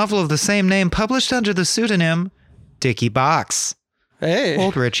on the novel of the same name published under the pseudonym Dickie Box. Hey.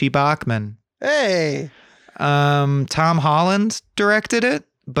 Old Richie Bachman. Hey. Tom Holland directed it,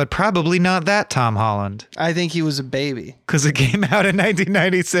 but probably not that Tom Holland. I think he was a baby. Because it came out in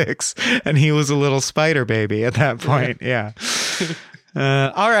 1996, and he was a little spider baby at that point. Yeah.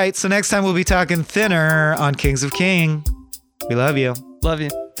 All right, so next time we'll be talking Thinner on Kings of King. We love you. Love you.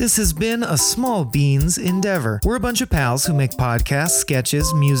 This has been a Small Beans endeavor. We're a bunch of pals who make podcasts,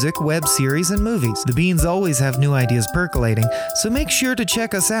 sketches, music, web series, and movies. The Beans always have new ideas percolating, so make sure to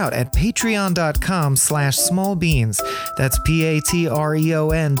check us out at patreon.com/smallbeans. That's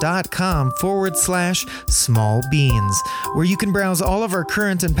patreon.com/smallbeans, where you can browse all of our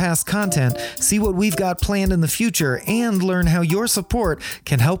current and past content, see what we've got planned in the future, and learn how your support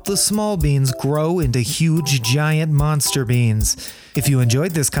can help the small beans grow into huge, giant monster beans. If you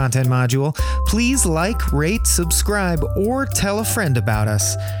enjoyed this content module, please like, rate, subscribe, or tell a friend about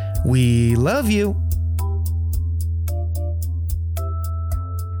us. We love you.